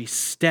idolatry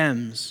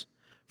stems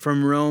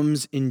from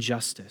Rome's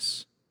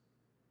injustice.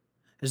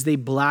 As they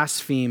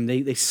blaspheme,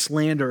 they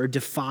slander or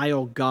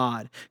defile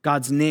God,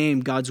 God's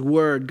name, God's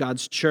word,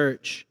 God's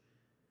church.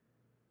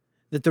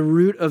 That the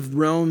root of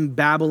Rome,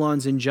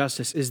 Babylon's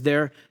injustice is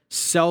their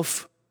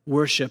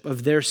self-worship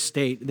of their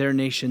state, their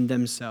nation,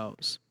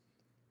 themselves.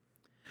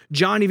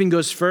 John even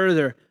goes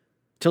further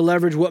to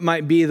leverage what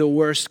might be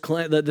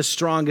the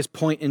strongest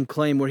point in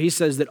claim, where he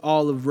says that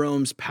all of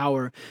Rome's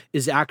power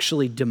is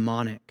actually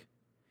demonic.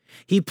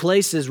 He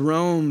places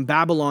Rome,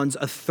 Babylon's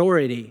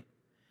authority,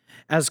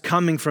 as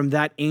coming from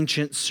that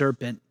ancient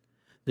serpent,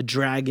 the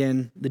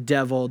dragon, the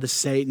devil, the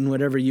Satan,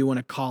 whatever you want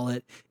to call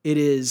it. It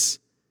is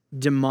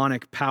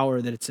demonic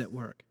power that it's at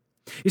work.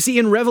 You see,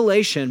 in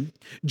Revelation,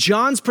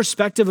 John's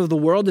perspective of the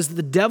world is that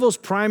the devil's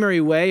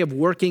primary way of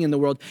working in the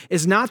world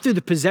is not through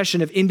the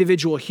possession of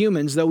individual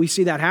humans, though we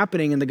see that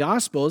happening in the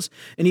Gospels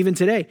and even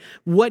today.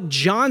 What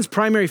John's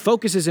primary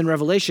focus is in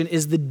Revelation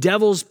is the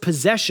devil's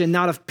possession,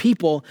 not of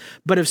people,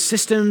 but of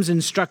systems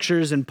and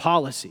structures and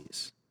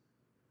policies.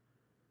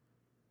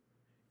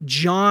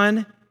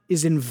 John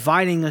is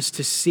inviting us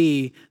to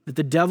see that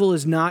the devil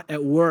is not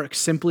at work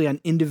simply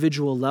on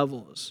individual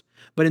levels,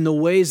 but in the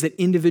ways that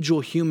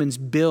individual humans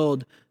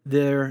build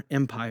their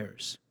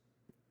empires.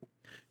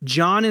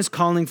 John is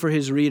calling for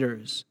his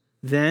readers,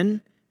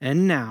 then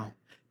and now,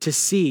 to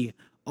see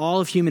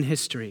all of human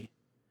history,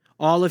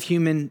 all of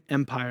human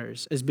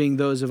empires as being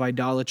those of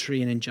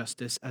idolatry and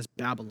injustice as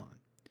Babylon.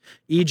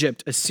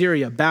 Egypt,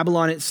 Assyria,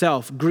 Babylon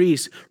itself,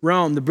 Greece,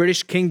 Rome, the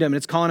British kingdom and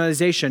its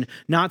colonization,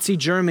 Nazi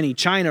Germany,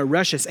 China,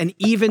 Russia, and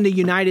even the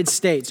United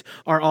States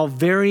are all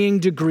varying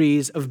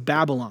degrees of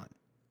Babylon.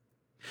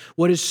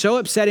 What is so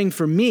upsetting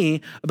for me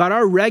about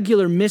our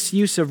regular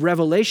misuse of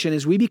Revelation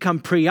is we become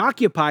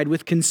preoccupied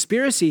with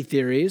conspiracy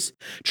theories,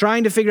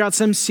 trying to figure out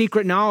some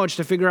secret knowledge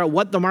to figure out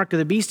what the mark of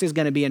the beast is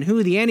going to be and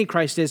who the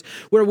Antichrist is,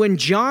 where when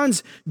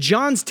John's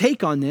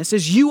take on this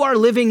is you are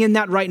living in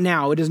that right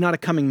now. It is not a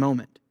coming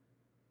moment.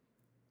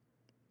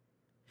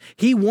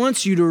 He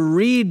wants you to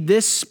read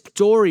this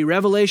story,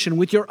 Revelation,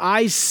 with your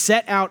eyes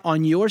set out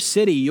on your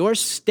city, your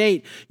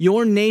state,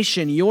 your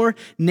nation, your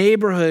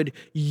neighborhood,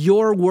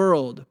 your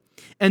world.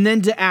 And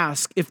then to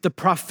ask, if the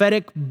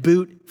prophetic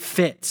boot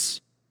fits,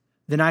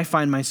 then I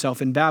find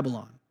myself in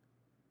Babylon.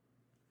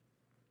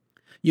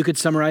 You could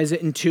summarize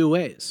it in two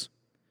ways.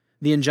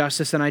 The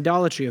injustice and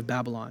idolatry of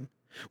Babylon,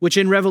 which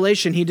in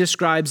Revelation he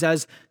describes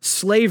as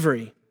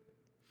slavery,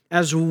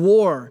 as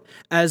war,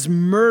 as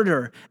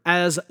murder,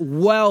 as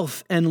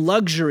wealth and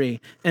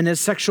luxury, and as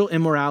sexual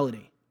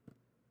immorality.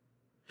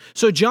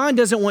 So John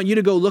doesn't want you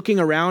to go looking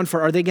around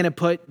for, are they going to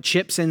put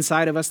chips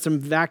inside of us, some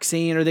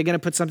vaccine? Are they going to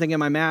put something in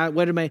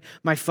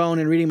my phone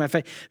and reading my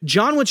face?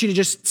 John wants you to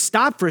just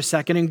stop for a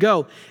second and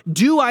go,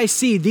 do I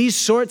see these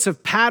sorts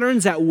of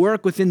patterns at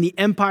work within the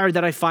empire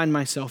that I find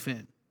myself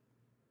in?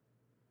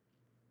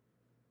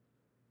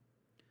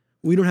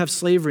 We don't have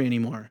slavery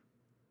anymore.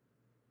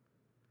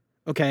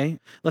 Okay,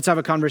 let's have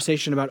a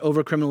conversation about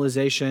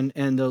overcriminalization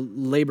and the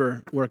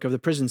labor work of the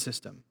prison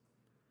system.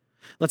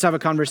 Let's have a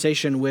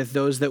conversation with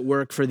those that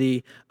work for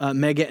the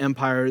mega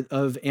empire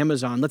of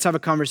Amazon. Let's have a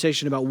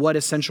conversation about what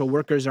essential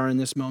workers are in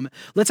this moment.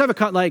 Let's have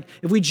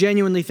if we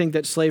genuinely think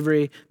that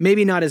slavery,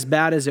 maybe not as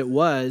bad as it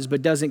was,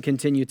 but doesn't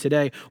continue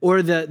today,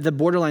 or the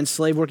borderline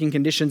slave working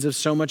conditions of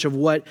so much of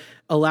what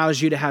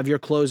allows you to have your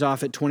clothes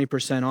off at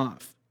 20%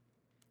 off.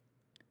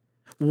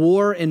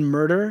 War and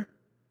murder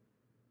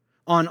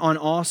on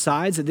all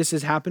sides that this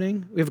is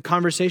happening. We have a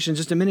conversation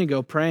just a minute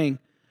ago praying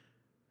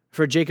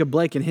for Jacob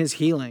Blake and his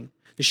healing.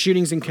 The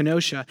shootings in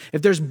Kenosha.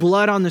 If there's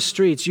blood on the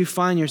streets, you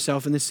find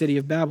yourself in the city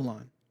of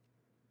Babylon.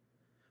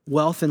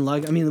 Wealth and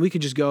luxury. I mean, we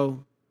could just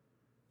go.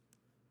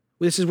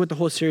 This is what the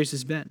whole series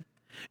has been.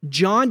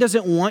 John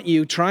doesn't want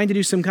you trying to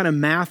do some kind of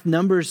math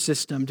numbers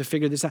system to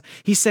figure this out.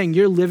 He's saying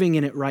you're living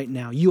in it right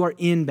now. You are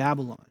in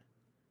Babylon.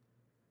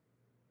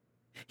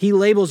 He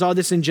labels all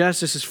this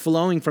injustice as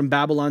flowing from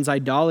Babylon's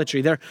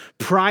idolatry. They're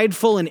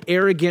prideful and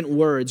arrogant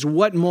words.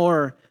 What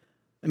more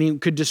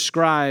could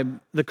describe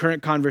the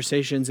current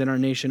conversations in our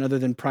nation other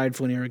than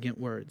prideful and arrogant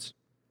words?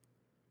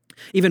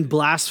 Even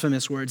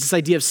blasphemous words, this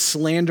idea of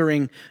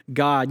slandering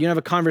God. You have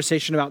a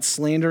conversation about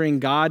slandering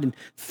God and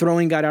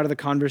throwing God out of the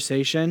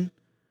conversation.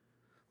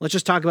 Let's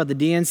just talk about the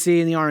DNC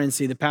and the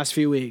RNC the past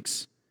few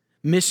weeks.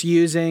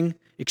 Misusing,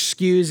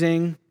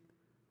 excusing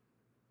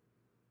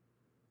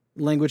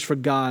language for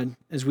God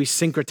as we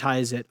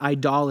syncretize it,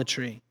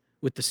 idolatry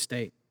with the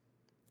state.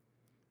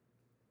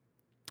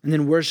 And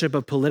then worship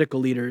of political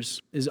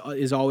leaders is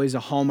always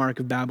a hallmark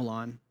of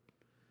Babylon,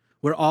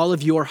 where all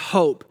of your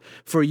hope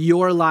for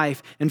your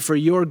life and for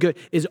your good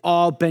is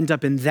all bent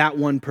up in that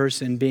one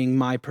person being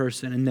my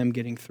person and them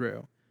getting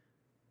through.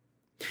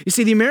 You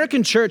see, the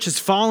American church has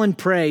fallen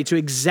prey to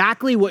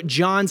exactly what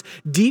John's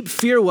deep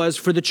fear was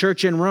for the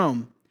church in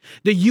Rome,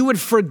 that you would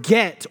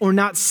forget or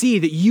not see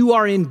that you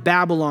are in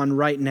Babylon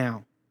right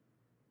now.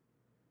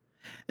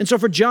 And so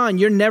for John,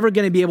 you're never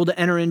going to be able to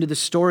enter into the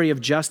story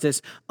of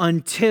justice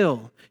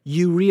until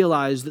you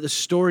realize that the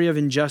story of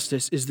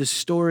injustice is the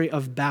story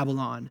of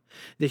Babylon.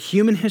 That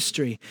human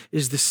history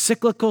is the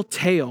cyclical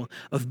tale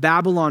of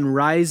Babylon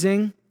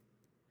rising,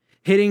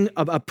 hitting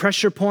a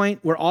pressure point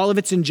where all of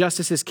its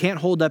injustices can't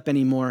hold up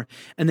anymore,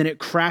 and then it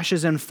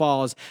crashes and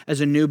falls as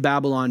a new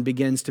Babylon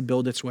begins to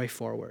build its way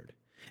forward.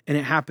 And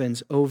it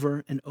happens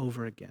over and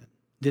over again.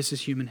 This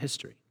is human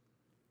history.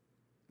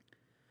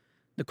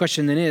 The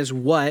question then is,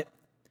 what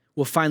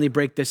will finally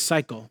break this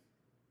cycle?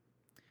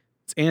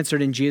 It's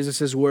answered in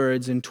Jesus'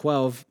 words in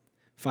chapter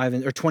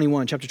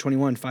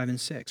 21, 5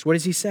 and 6. What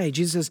does he say?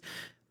 Jesus says,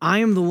 I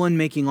am the one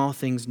making all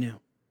things new.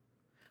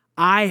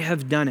 I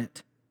have done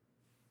it.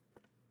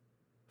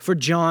 For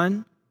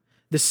John,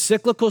 the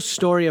cyclical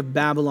story of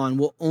Babylon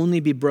will only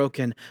be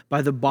broken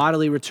by the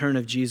bodily return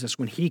of Jesus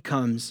when he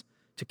comes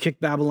to kick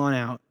Babylon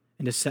out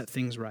and to set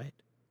things right.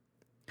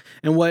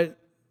 And what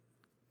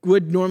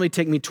would normally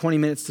take me 20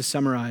 minutes to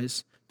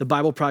summarize, the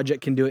Bible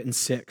Project can do it in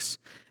 6.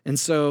 And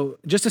so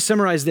just to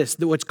summarize this,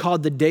 what's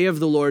called the day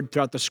of the Lord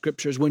throughout the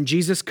scriptures, when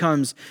Jesus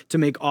comes to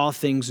make all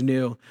things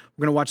new.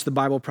 We're going to watch the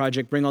Bible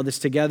Project bring all this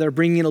together,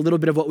 bring in a little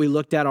bit of what we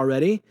looked at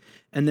already,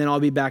 and then I'll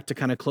be back to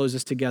kind of close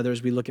this together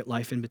as we look at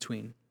life in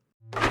between.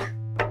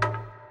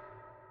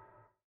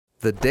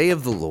 The day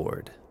of the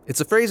Lord. It's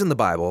a phrase in the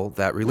Bible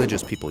that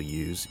religious people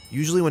use,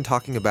 usually when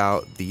talking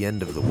about the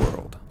end of the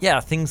world. Yeah,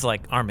 things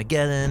like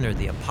Armageddon or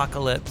the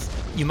apocalypse.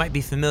 You might be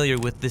familiar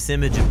with this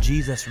image of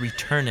Jesus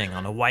returning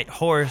on a white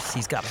horse.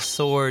 He's got a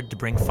sword to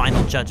bring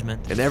final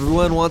judgment. And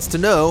everyone wants to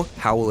know,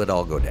 how will it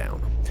all go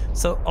down?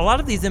 So a lot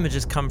of these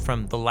images come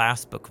from the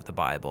last book of the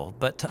Bible,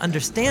 but to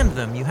understand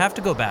them, you have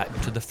to go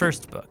back to the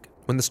first book.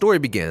 When the story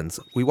begins,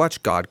 we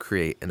watch God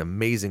create an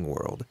amazing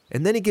world,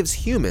 and then he gives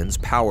humans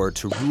power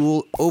to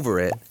rule over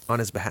it on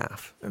his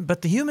behalf.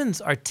 But the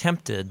humans are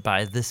tempted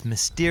by this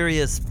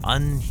mysterious,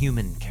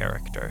 unhuman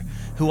character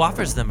who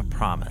offers them a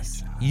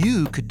promise.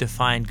 You could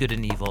define good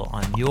and evil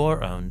on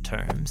your own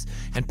terms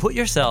and put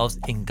yourselves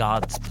in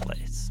God's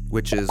place.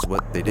 Which is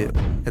what they do.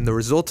 And the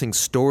resulting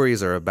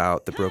stories are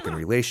about the broken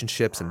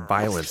relationships and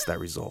violence that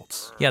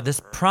results. Yeah,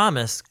 this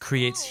promise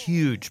creates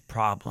huge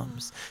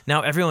problems.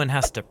 Now everyone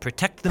has to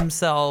protect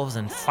themselves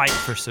and fight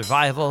for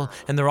survival,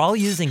 and they're all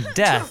using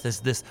death as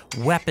this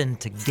weapon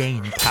to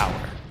gain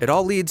power. It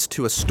all leads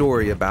to a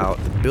story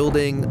about the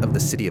building of the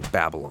city of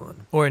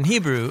Babylon. Or in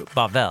Hebrew,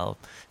 Bavel.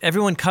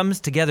 Everyone comes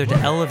together to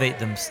elevate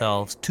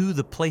themselves to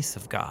the place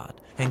of God.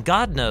 And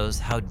God knows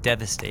how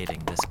devastating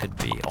this could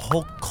be. A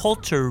whole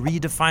culture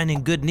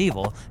redefining good and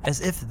evil as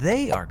if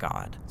they are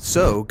God.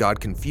 So God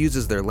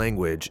confuses their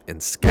language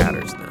and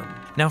scatters them.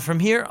 Now from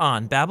here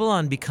on,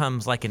 Babylon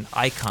becomes like an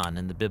icon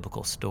in the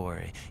biblical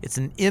story. It's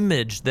an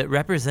image that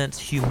represents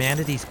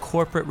humanity's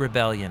corporate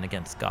rebellion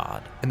against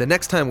God. And the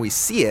next time we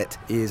see it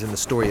is in the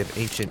story of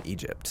ancient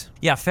Egypt.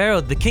 Yeah,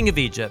 Pharaoh, the king of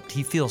Egypt,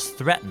 he feels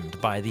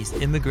threatened by these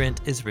immigrant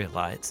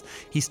Israelites.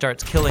 He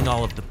starts killing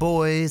all of the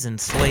boys,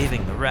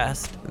 enslaving the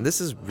rest. And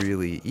this is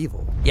really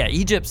evil. Yeah,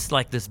 Egypt's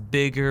like this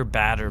bigger,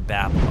 badder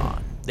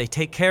Babylon. They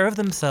take care of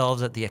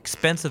themselves at the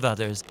expense of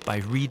others by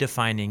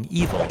redefining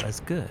evil as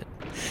good.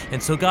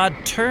 And so God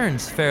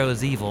turns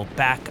Pharaoh's evil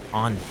back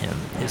on him.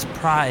 His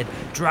pride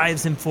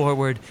drives him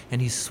forward,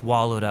 and he's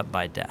swallowed up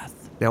by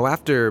death. Now,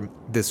 after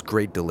this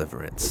great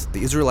deliverance,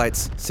 the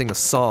Israelites sing a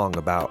song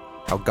about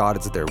how God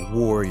is their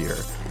warrior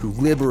who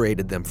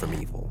liberated them from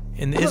evil.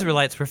 And the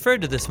Israelites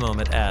referred to this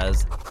moment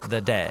as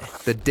the day.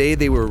 The day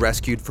they were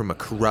rescued from a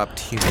corrupt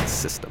human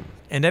system.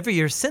 And every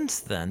year since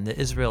then, the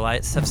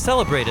Israelites have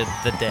celebrated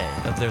the day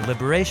of their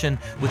liberation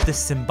with this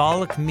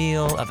symbolic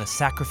meal of a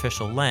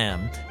sacrificial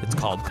lamb that's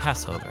called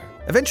Passover.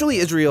 Eventually,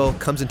 Israel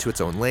comes into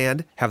its own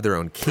land, have their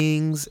own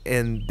kings,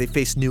 and they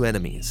face new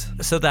enemies.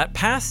 So that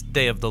past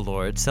day of the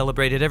Lord,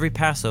 celebrated every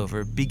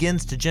Passover,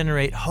 begins to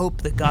generate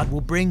hope that God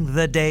will bring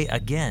the day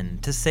again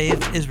to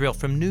save Israel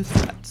from new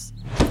threats.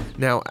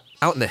 Now,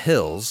 out in the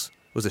hills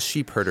was a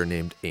sheep herder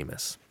named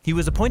Amos. He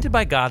was appointed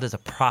by God as a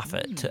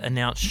prophet to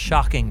announce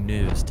shocking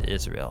news to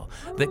Israel,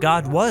 that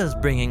God was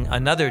bringing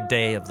another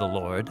day of the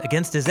Lord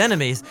against his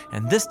enemies,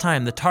 and this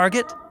time the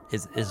target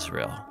is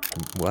Israel.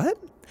 What?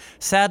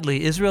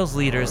 Sadly, Israel's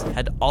leaders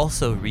had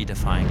also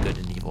redefined good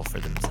and evil for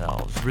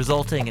themselves,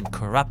 resulting in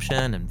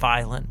corruption and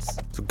violence.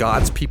 So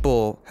God's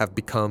people have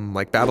become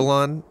like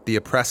Babylon, the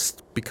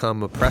oppressed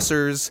become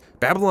oppressors.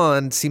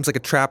 Babylon seems like a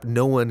trap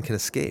no one can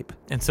escape.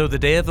 And so the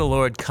day of the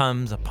Lord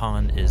comes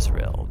upon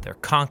Israel. They're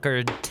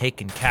conquered,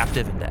 taken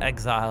captive into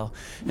exile,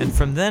 and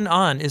from then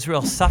on,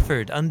 Israel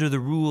suffered under the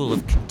rule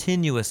of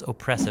continuous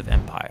oppressive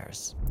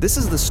empires. This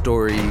is the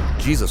story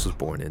Jesus was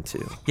born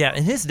into. Yeah,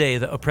 in his day,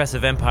 the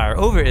oppressive empire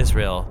over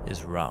Israel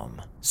is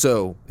Rome.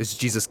 So, is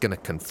Jesus going to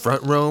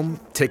confront Rome,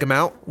 take him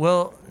out?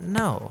 Well,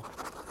 no.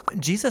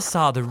 Jesus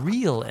saw the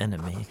real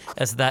enemy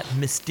as that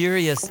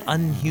mysterious,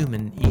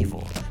 unhuman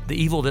evil. The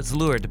evil that's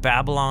lured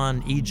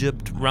Babylon,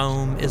 Egypt,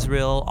 Rome,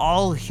 Israel.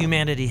 All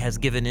humanity has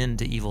given in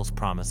to evil's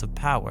promise of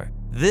power.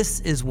 This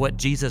is what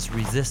Jesus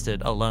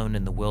resisted alone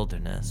in the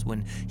wilderness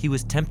when he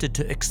was tempted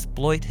to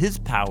exploit his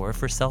power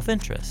for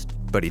self-interest.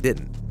 but he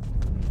didn't.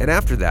 And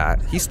after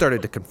that, he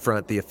started to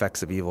confront the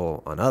effects of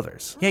evil on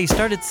others. Yeah, he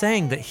started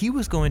saying that he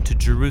was going to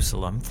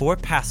Jerusalem for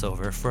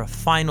Passover for a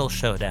final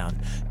showdown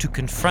to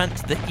confront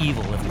the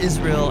evil of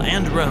Israel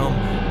and Rome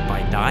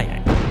by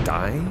dying.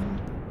 Dying?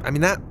 I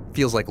mean, that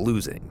feels like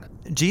losing.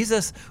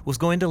 Jesus was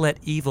going to let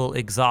evil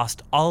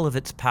exhaust all of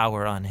its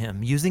power on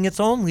him, using its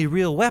only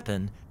real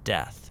weapon,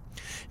 death.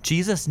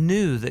 Jesus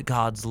knew that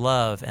God's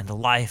love and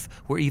life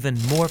were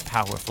even more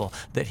powerful,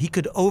 that he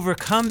could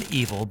overcome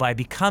evil by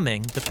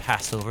becoming the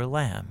Passover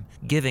lamb,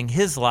 giving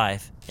his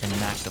life in an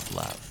act of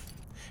love.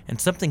 And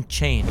something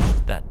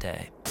changed that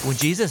day. When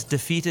Jesus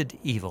defeated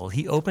evil,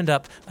 he opened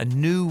up a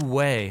new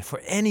way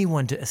for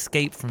anyone to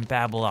escape from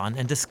Babylon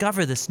and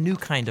discover this new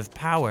kind of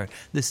power,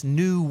 this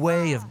new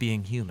way of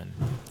being human.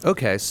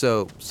 Okay,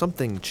 so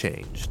something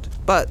changed.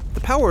 But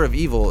the power of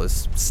evil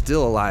is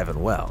still alive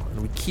and well,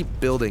 and we keep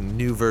building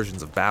new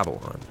versions of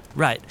Babylon.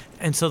 Right,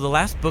 and so the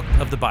last book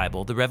of the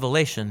Bible, the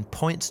Revelation,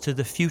 points to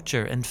the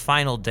future and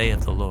final day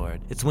of the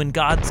Lord. It's when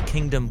God's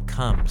kingdom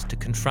comes to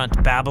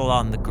confront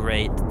Babylon the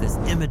Great, this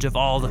image of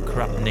all the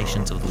corrupt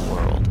nations of the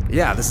world.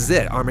 Yeah, this is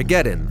it.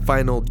 Armageddon,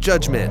 final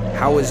judgment.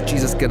 How is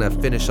Jesus gonna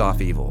finish off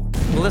evil?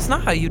 Well, that's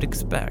not how you'd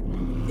expect.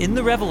 In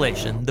the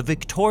Revelation, the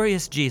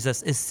victorious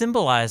Jesus is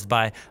symbolized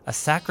by a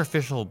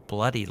sacrificial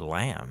bloody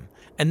lamb.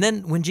 And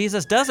then when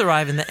Jesus does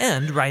arrive in the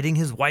end, riding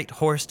his white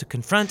horse to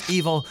confront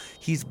evil,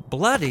 he's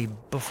bloody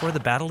before the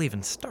battle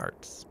even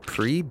starts.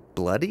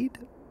 Pre-bloodied?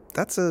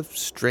 That's a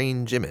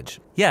strange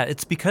image. Yeah,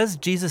 it's because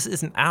Jesus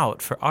isn't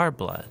out for our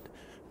blood.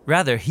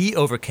 Rather, he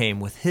overcame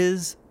with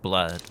his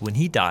blood when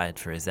he died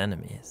for his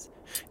enemies.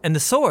 And the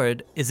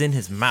sword is in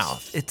his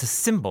mouth. It's a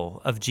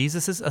symbol of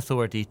Jesus'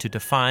 authority to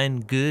define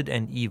good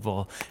and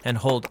evil and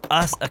hold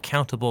us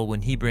accountable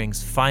when he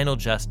brings final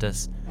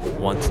justice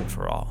once and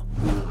for all.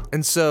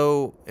 And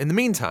so, in the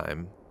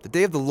meantime, the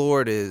day of the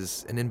Lord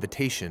is an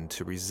invitation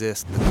to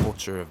resist the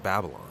culture of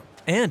Babylon.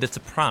 And it's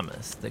a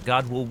promise that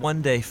God will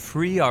one day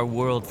free our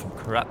world from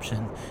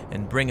corruption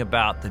and bring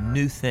about the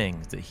new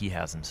things that he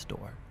has in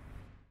store.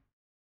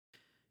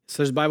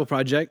 So there's Bible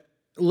Project,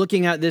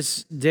 looking at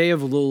this day of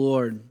the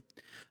Lord,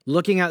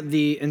 looking at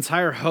the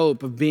entire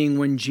hope of being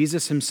when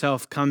Jesus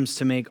himself comes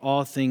to make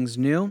all things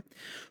new,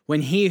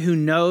 when he who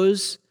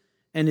knows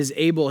and is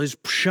able has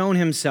shown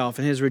himself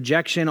in his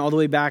rejection all the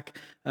way back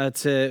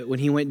to when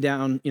he went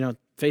down,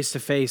 face to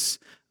face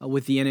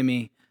with the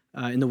enemy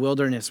in the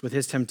wilderness with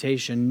his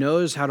temptation,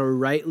 knows how to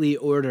rightly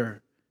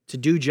order, to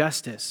do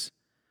justice,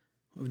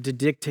 to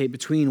dictate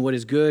between what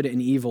is good and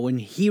evil. When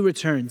he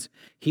returns,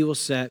 he will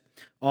set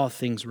all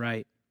things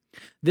right.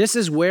 This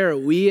is where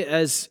we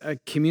as a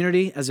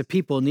community, as a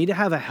people, need to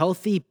have a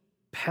healthy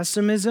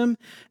pessimism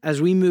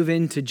as we move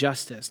into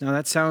justice. Now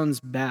that sounds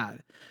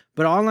bad,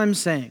 but all I'm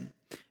saying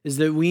is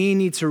that we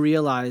need to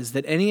realize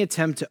that any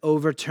attempt to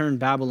overturn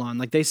Babylon,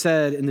 like they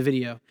said in the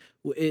video,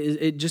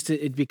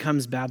 it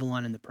becomes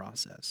Babylon in the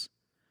process.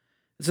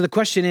 So the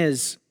question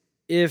is,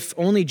 if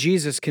only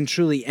Jesus can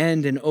truly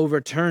end and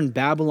overturn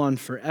Babylon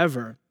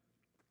forever,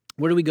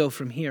 where do we go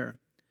from here?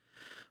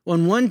 Well,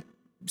 in one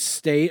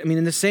state,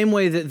 in the same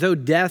way that though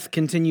death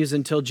continues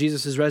until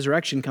Jesus'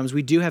 resurrection comes,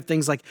 we do have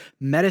things like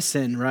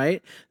medicine,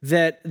 right?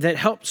 That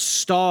help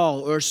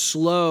stall or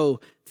slow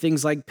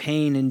things like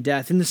pain and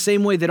death. In the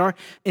same way that our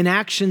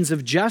actions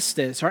of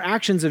justice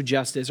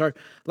are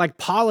like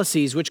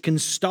policies which can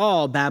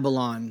stall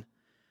Babylon.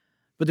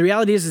 But the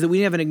reality is that we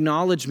have an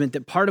acknowledgement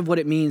that part of what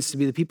it means to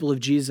be the people of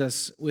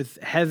Jesus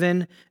with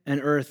heaven and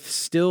earth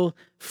still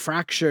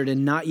fractured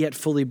and not yet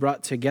fully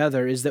brought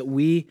together is that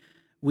we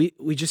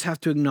just have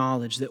to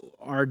acknowledge that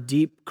our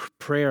deep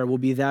prayer will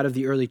be that of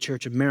the early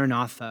church of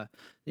Maranatha,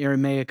 the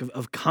Aramaic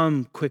of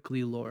come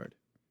quickly, Lord.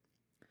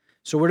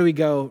 So where do we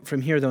go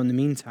from here, though, in the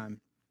meantime?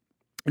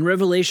 In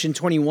Revelation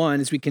 21,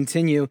 as we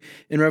continue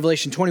in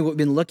Revelation 20, what we've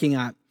been looking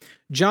at,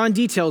 John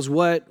details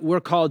what we're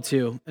called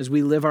to as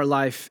we live our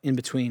life in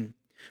between,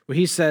 where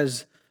he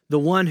says, the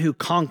one who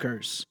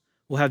conquers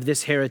will have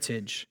this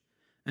heritage,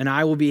 and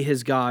I will be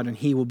his God, and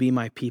he will be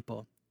my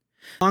people.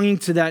 Belonging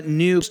to that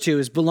new too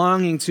is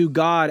belonging to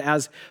God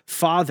as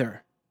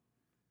Father.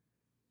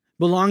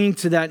 Belonging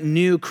to that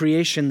new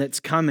creation that's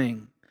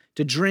coming,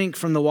 to drink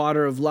from the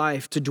water of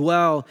life, to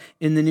dwell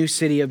in the new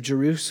city of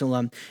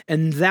Jerusalem.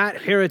 And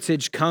that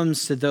heritage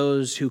comes to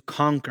those who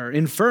conquer,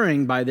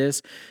 inferring by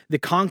this the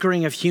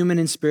conquering of human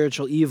and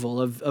spiritual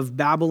evil, of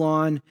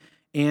Babylon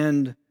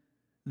and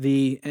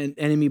the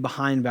enemy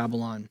behind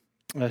Babylon,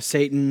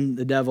 Satan,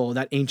 the devil,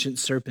 that ancient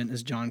serpent,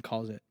 as John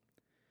calls it.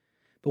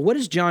 But what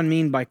does John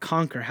mean by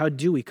conquer? How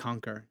do we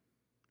conquer?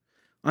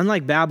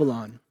 Unlike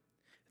Babylon,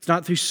 it's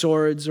not through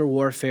swords or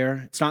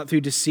warfare. It's not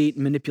through deceit,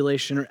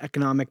 manipulation, or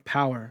economic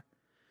power.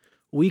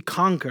 We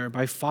conquer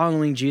by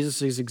following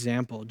Jesus'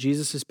 example,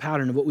 Jesus'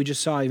 pattern of what we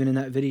just saw even in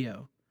that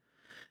video.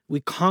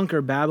 We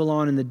conquer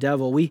Babylon and the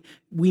devil. We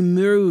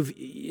move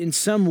in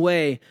some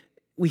way.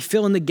 We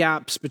fill in the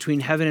gaps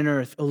between heaven and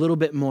earth a little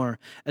bit more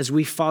as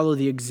we follow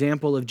the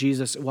example of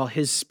Jesus while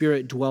his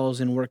Spirit dwells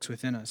and works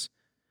within us.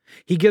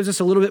 He gives us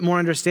a little bit more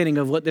understanding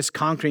of what this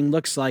conquering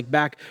looks like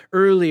back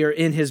earlier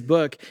in his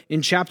book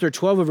in chapter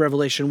 12 of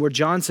Revelation, where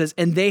John says,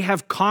 and they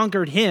have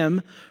conquered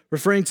him,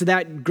 referring to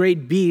that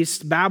great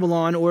beast,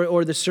 Babylon,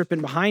 or the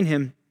serpent behind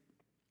him.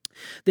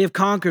 They have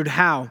conquered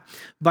how?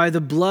 By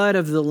the blood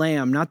of the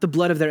Lamb, not the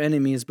blood of their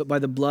enemies, but by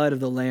the blood of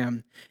the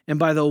Lamb, and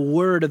by the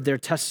word of their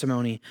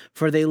testimony,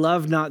 for they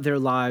love not their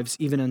lives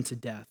even unto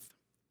death.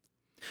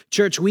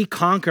 Church, we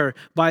conquer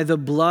by the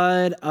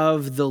blood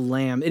of the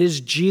Lamb. It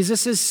is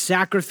Jesus'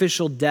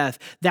 sacrificial death,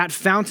 that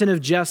fountain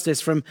of justice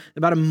from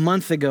about a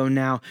month ago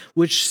now,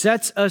 which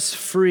sets us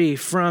free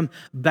from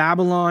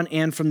Babylon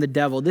and from the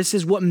devil. This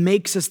is what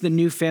makes us the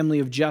new family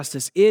of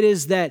justice. It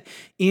is that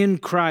in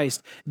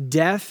Christ,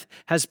 death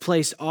has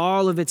placed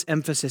all of its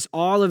emphasis,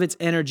 all of its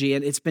energy,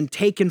 and it's been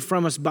taken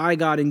from us by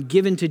God and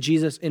given to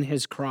Jesus in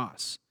his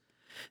cross.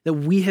 That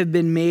we have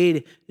been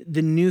made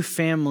the new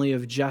family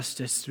of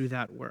justice through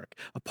that work.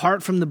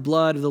 Apart from the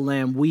blood of the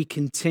Lamb, we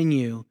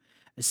continue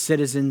as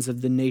citizens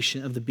of the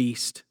nation of the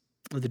beast,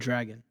 of the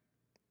dragon,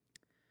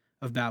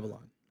 of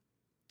Babylon.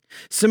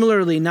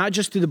 Similarly, not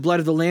just through the blood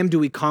of the Lamb do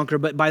we conquer,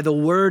 but by the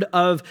word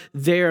of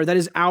that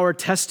is our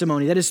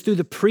testimony. That is through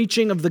the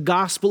preaching of the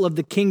gospel of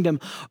the kingdom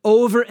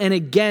over and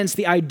against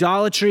the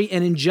idolatry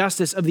and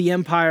injustice of the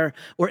empire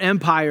or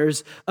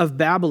empires of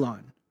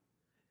Babylon.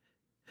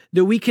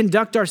 That we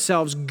conduct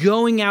ourselves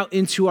going out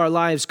into our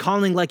lives,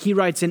 calling, like he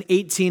writes in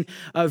 18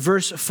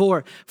 verse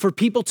 4, for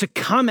people to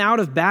come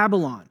out of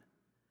Babylon,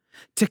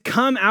 to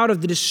come out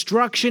of the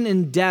destruction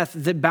and death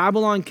that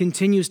Babylon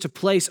continues to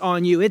place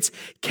on you. It's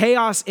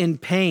chaos and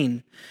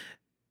pain.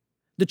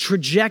 The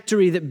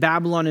trajectory that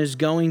Babylon is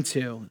going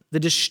to, the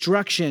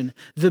destruction,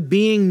 the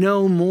being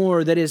no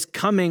more that is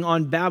coming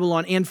on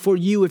Babylon and for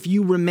you if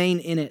you remain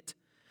in it.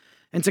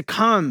 And to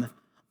come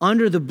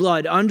under the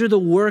blood, under the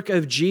work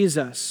of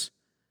Jesus,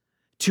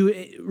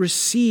 to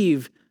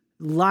receive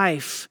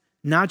life,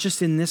 not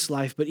just in this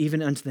life, but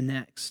even unto the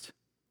next.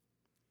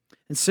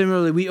 And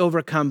similarly, we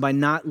overcome by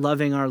not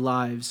loving our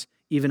lives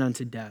even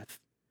unto death.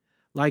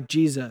 Like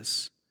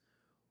Jesus,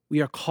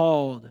 we are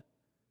called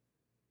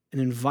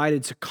and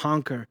invited to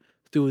conquer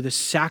through the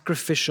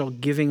sacrificial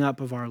giving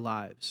up of our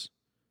lives,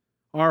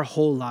 our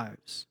whole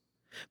lives.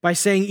 By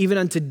saying even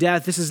unto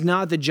death, this is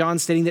not that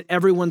John's stating that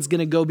everyone's going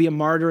to go be a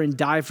martyr and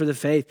die for the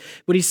faith.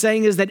 What he's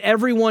saying is that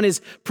everyone is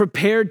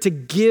prepared to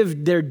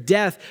give their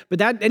death, but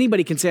that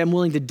anybody can say, I'm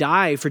willing to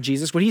die for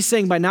Jesus. What he's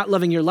saying by not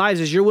loving your lives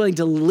is you're willing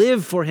to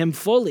live for him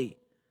fully.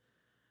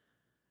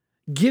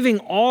 Giving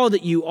all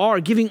that you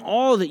are, giving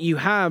all that you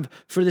have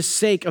for the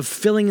sake of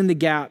filling in the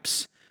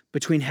gaps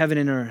between heaven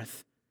and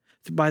earth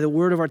by the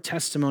word of our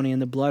testimony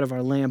and the blood of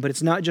our Lamb. But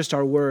it's not just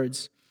our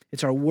words,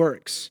 it's our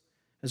works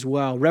as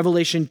well.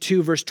 Revelation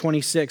 2, verse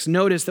 26.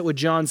 Notice that what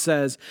John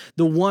says,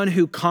 the one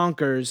who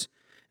conquers,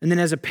 and then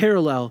as a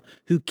parallel,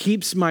 who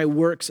keeps my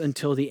works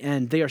until the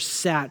end. They are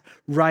sat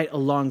right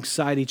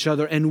alongside each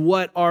other. And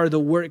what are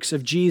the works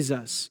of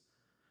Jesus?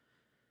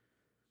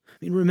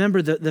 I mean, remember,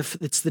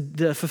 it's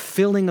the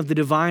fulfilling of the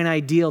divine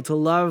ideal to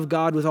love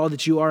God with all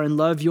that you are and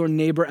love your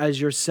neighbor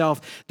as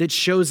yourself that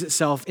shows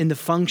itself in the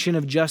function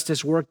of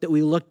justice work that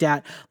we looked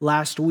at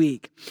last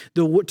week.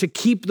 To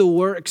keep the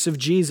works of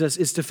Jesus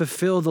is to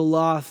fulfill the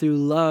law through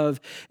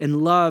love,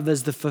 and love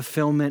as the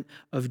fulfillment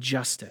of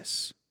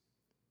justice.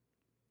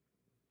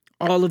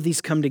 All of these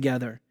come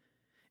together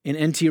in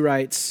N.T.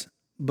 Wright's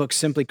book,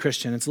 Simply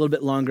Christian. It's a little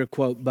bit longer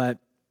quote, but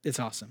it's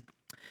awesome.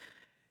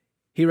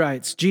 He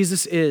writes,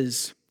 Jesus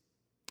is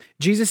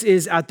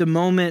at the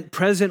moment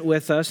present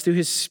with us through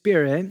his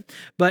Spirit,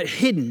 but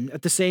hidden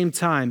at the same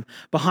time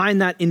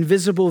behind that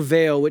invisible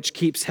veil which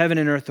keeps heaven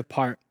and earth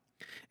apart,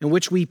 and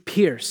which we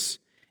pierce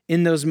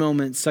in those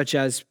moments such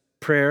as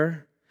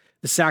prayer,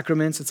 the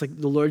sacraments, it's like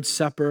the Lord's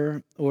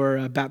Supper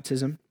or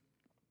baptism,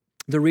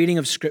 the reading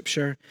of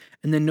Scripture,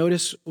 and then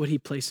notice what he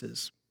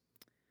places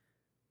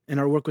in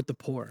our work with the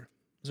poor.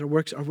 Those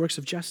are our works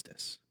of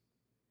justice,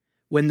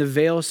 when the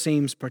veil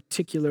seems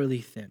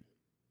particularly thin.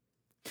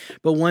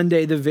 But one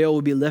day the veil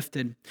will be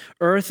lifted.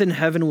 Earth and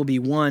heaven will be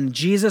one.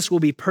 Jesus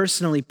will be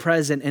personally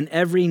present, and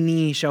every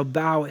knee shall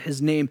bow at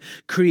his name.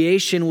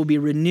 Creation will be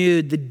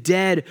renewed, the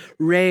dead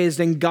raised,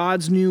 and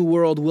God's new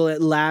world will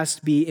at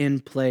last be in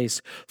place,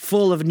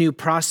 full of new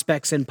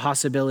prospects and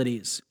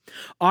possibilities.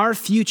 Our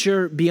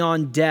future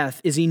beyond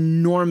death is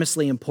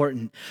enormously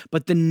important,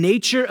 but the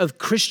nature of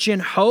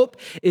Christian hope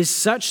is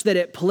such that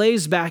it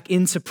plays back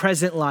into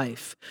present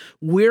life.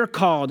 We're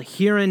called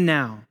here and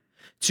now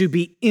to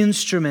be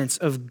instruments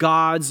of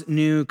God's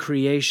new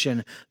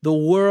creation, the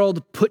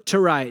world put to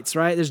rights,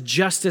 right? There's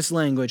justice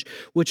language,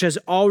 which has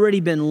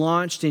already been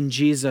launched in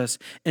Jesus,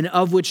 and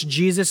of which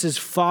Jesus'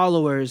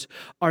 followers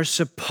are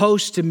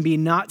supposed to be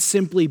not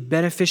simply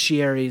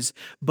beneficiaries,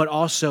 but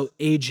also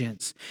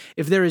agents.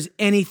 If there is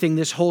anything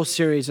this whole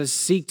series has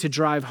seek to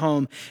drive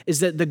home, is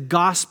that the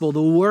gospel, the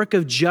work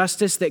of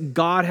justice that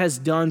God has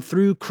done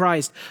through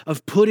Christ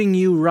of putting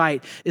you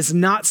right, is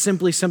not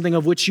simply something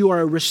of which you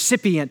are a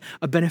recipient,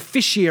 a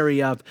beneficiary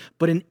of,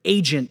 but an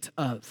agent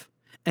of,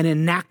 an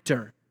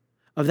enactor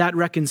of that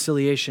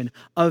reconciliation,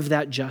 of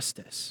that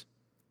justice.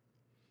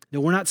 That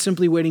we're not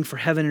simply waiting for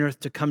heaven and earth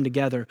to come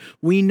together.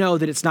 We know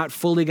that it's not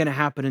fully going to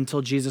happen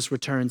until Jesus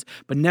returns.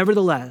 But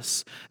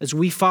nevertheless, as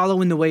we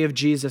follow in the way of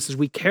Jesus, as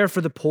we care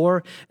for the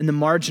poor and the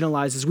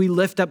marginalized, as we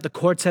lift up the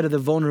quartet of the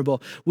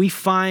vulnerable, we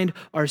find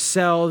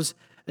ourselves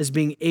as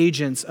being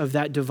agents of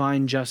that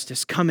divine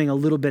justice, coming a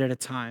little bit at a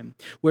time.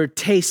 We're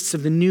tastes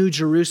of the new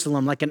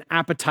Jerusalem, like an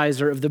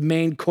appetizer of the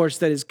main course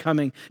that is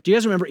coming. Do you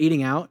guys remember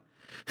eating out?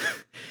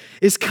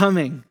 It's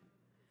coming.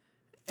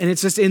 And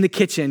it's just in the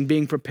kitchen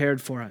being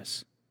prepared for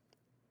us.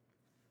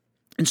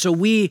 And so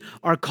we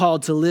are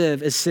called to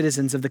live as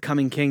citizens of the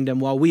coming kingdom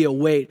while we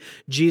await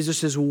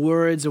Jesus'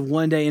 words of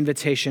one-day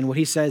invitation, what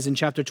he says in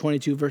chapter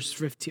 22, verse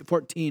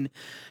 14,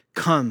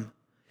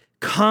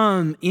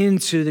 come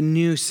into the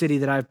new city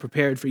that I've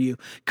prepared for you.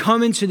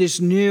 Come into this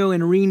new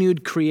and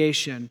renewed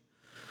creation.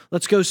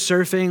 Let's go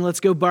surfing,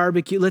 let's go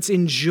barbecue, let's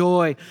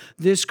enjoy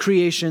this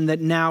creation that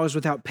now is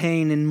without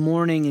pain and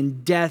mourning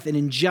and death and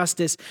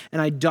injustice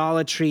and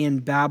idolatry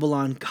and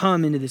Babylon.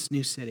 Come into this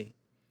new city.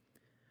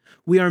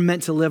 We are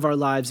meant to live our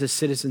lives as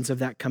citizens of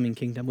that coming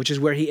kingdom, which is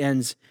where he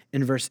ends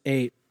in verse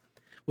 8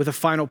 with a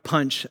final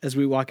punch as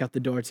we walk out the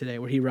door today,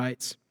 where he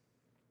writes,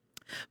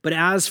 but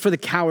as for the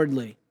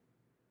cowardly,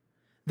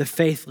 the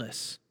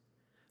faithless,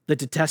 the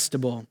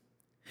detestable,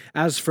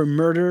 as for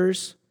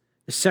murderers,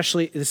 the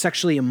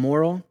sexually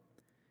immoral,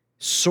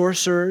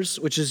 sorcerers,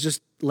 which is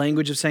just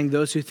language of saying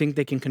those who think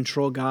they can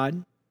control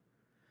God,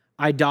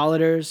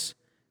 idolaters,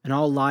 and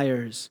all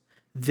liars,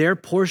 their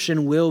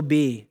portion will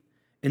be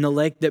in the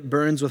lake that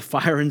burns with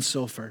fire and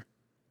sulfur,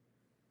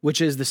 which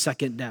is the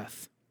second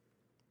death.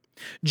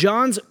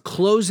 John's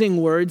closing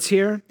words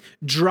here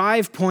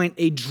point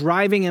a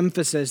driving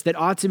emphasis that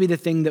ought to be the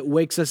thing that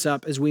wakes us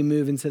up as we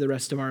move into the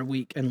rest of our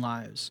week and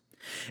lives.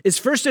 Is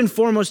first and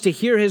foremost to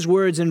hear his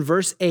words in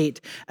verse 8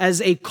 as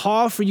a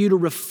call for you to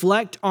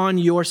reflect on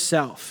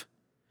yourself,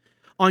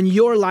 on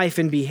your life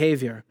and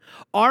behavior.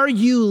 Are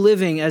you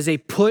living as a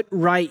put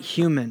right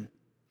human,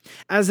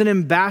 as an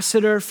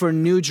ambassador for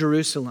New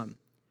Jerusalem?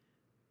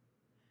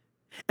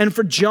 And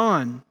for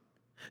John,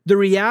 the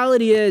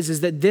reality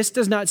is that this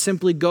does not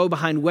simply go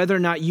behind whether or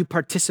not you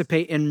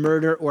participate in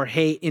murder or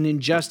hate, in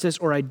injustice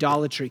or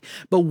idolatry,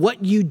 but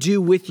what you do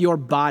with your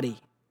body,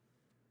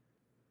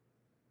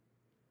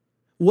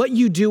 what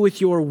you do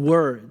with your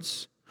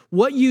words,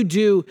 what you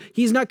do.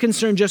 He's not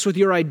concerned just with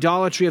your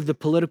idolatry of the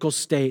political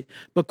state,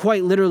 but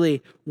quite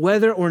literally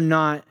whether or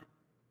not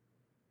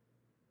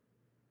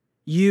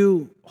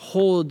you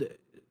hold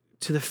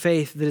to the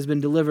faith that has been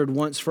delivered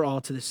once for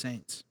all to the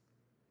saints.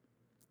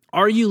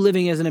 Are you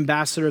living as an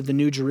ambassador of the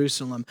New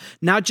Jerusalem?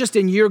 Not just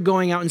in your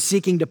going out and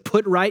seeking to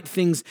put right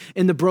things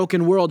in the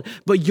broken world,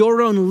 but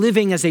your own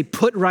living as a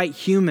put right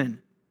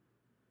human.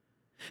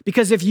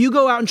 Because if you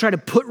go out and try to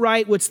put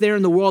right what's there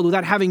in the world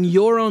without having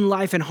your own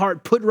life and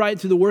heart put right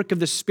through the work of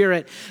the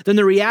Spirit, then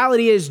the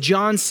reality is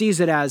John sees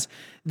it as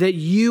that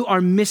you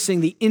are missing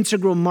the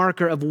integral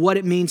marker of what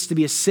it means to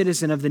be a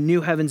citizen of the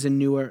new heavens and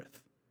new earth.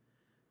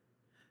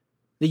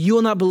 That you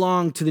will not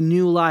belong to the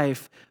new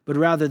life, but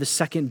rather the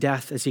second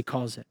death, as he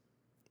calls it.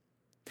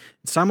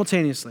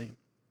 Simultaneously,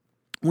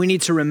 we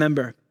need to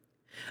remember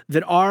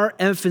that our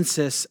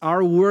emphasis,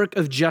 our work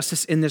of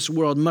justice in this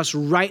world must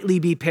rightly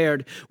be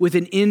paired with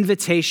an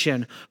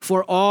invitation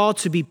for all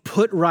to be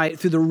put right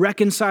through the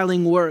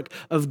reconciling work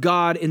of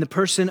God in the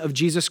person of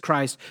Jesus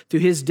Christ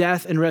through his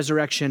death and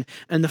resurrection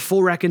and the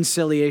full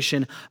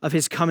reconciliation of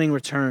his coming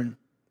return.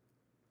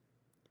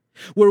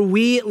 Where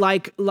we,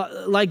 like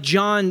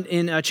John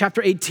in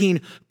chapter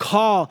 18,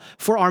 call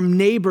for our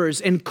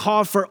neighbors and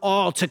call for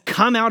all to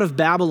come out of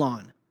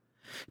Babylon,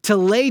 to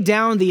lay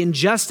down the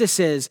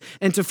injustices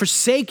and to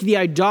forsake the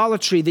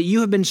idolatry that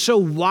you have been so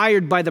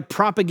wired by the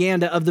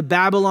propaganda of the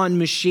Babylon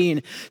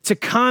machine, to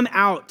come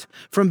out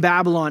from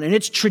Babylon and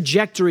its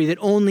trajectory that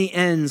only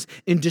ends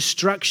in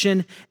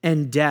destruction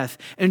and death,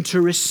 and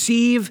to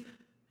receive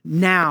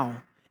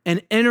now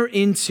and enter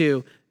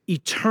into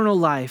eternal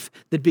life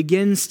that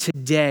begins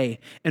today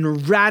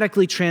and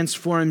radically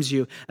transforms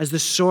you as the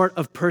sort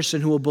of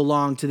person who will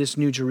belong to this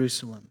New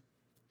Jerusalem.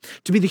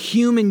 To be the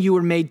human you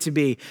were made to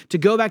be, to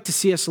go back to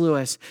C.S.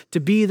 Lewis, to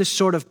be the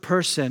sort of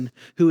person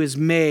who is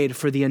made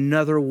for the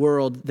another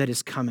world that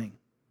is coming.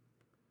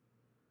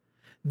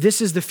 This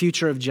is the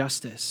future of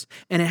justice,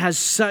 and it has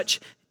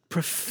such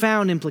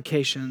profound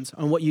implications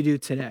on what you do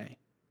today.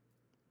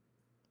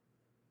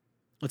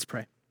 Let's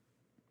pray.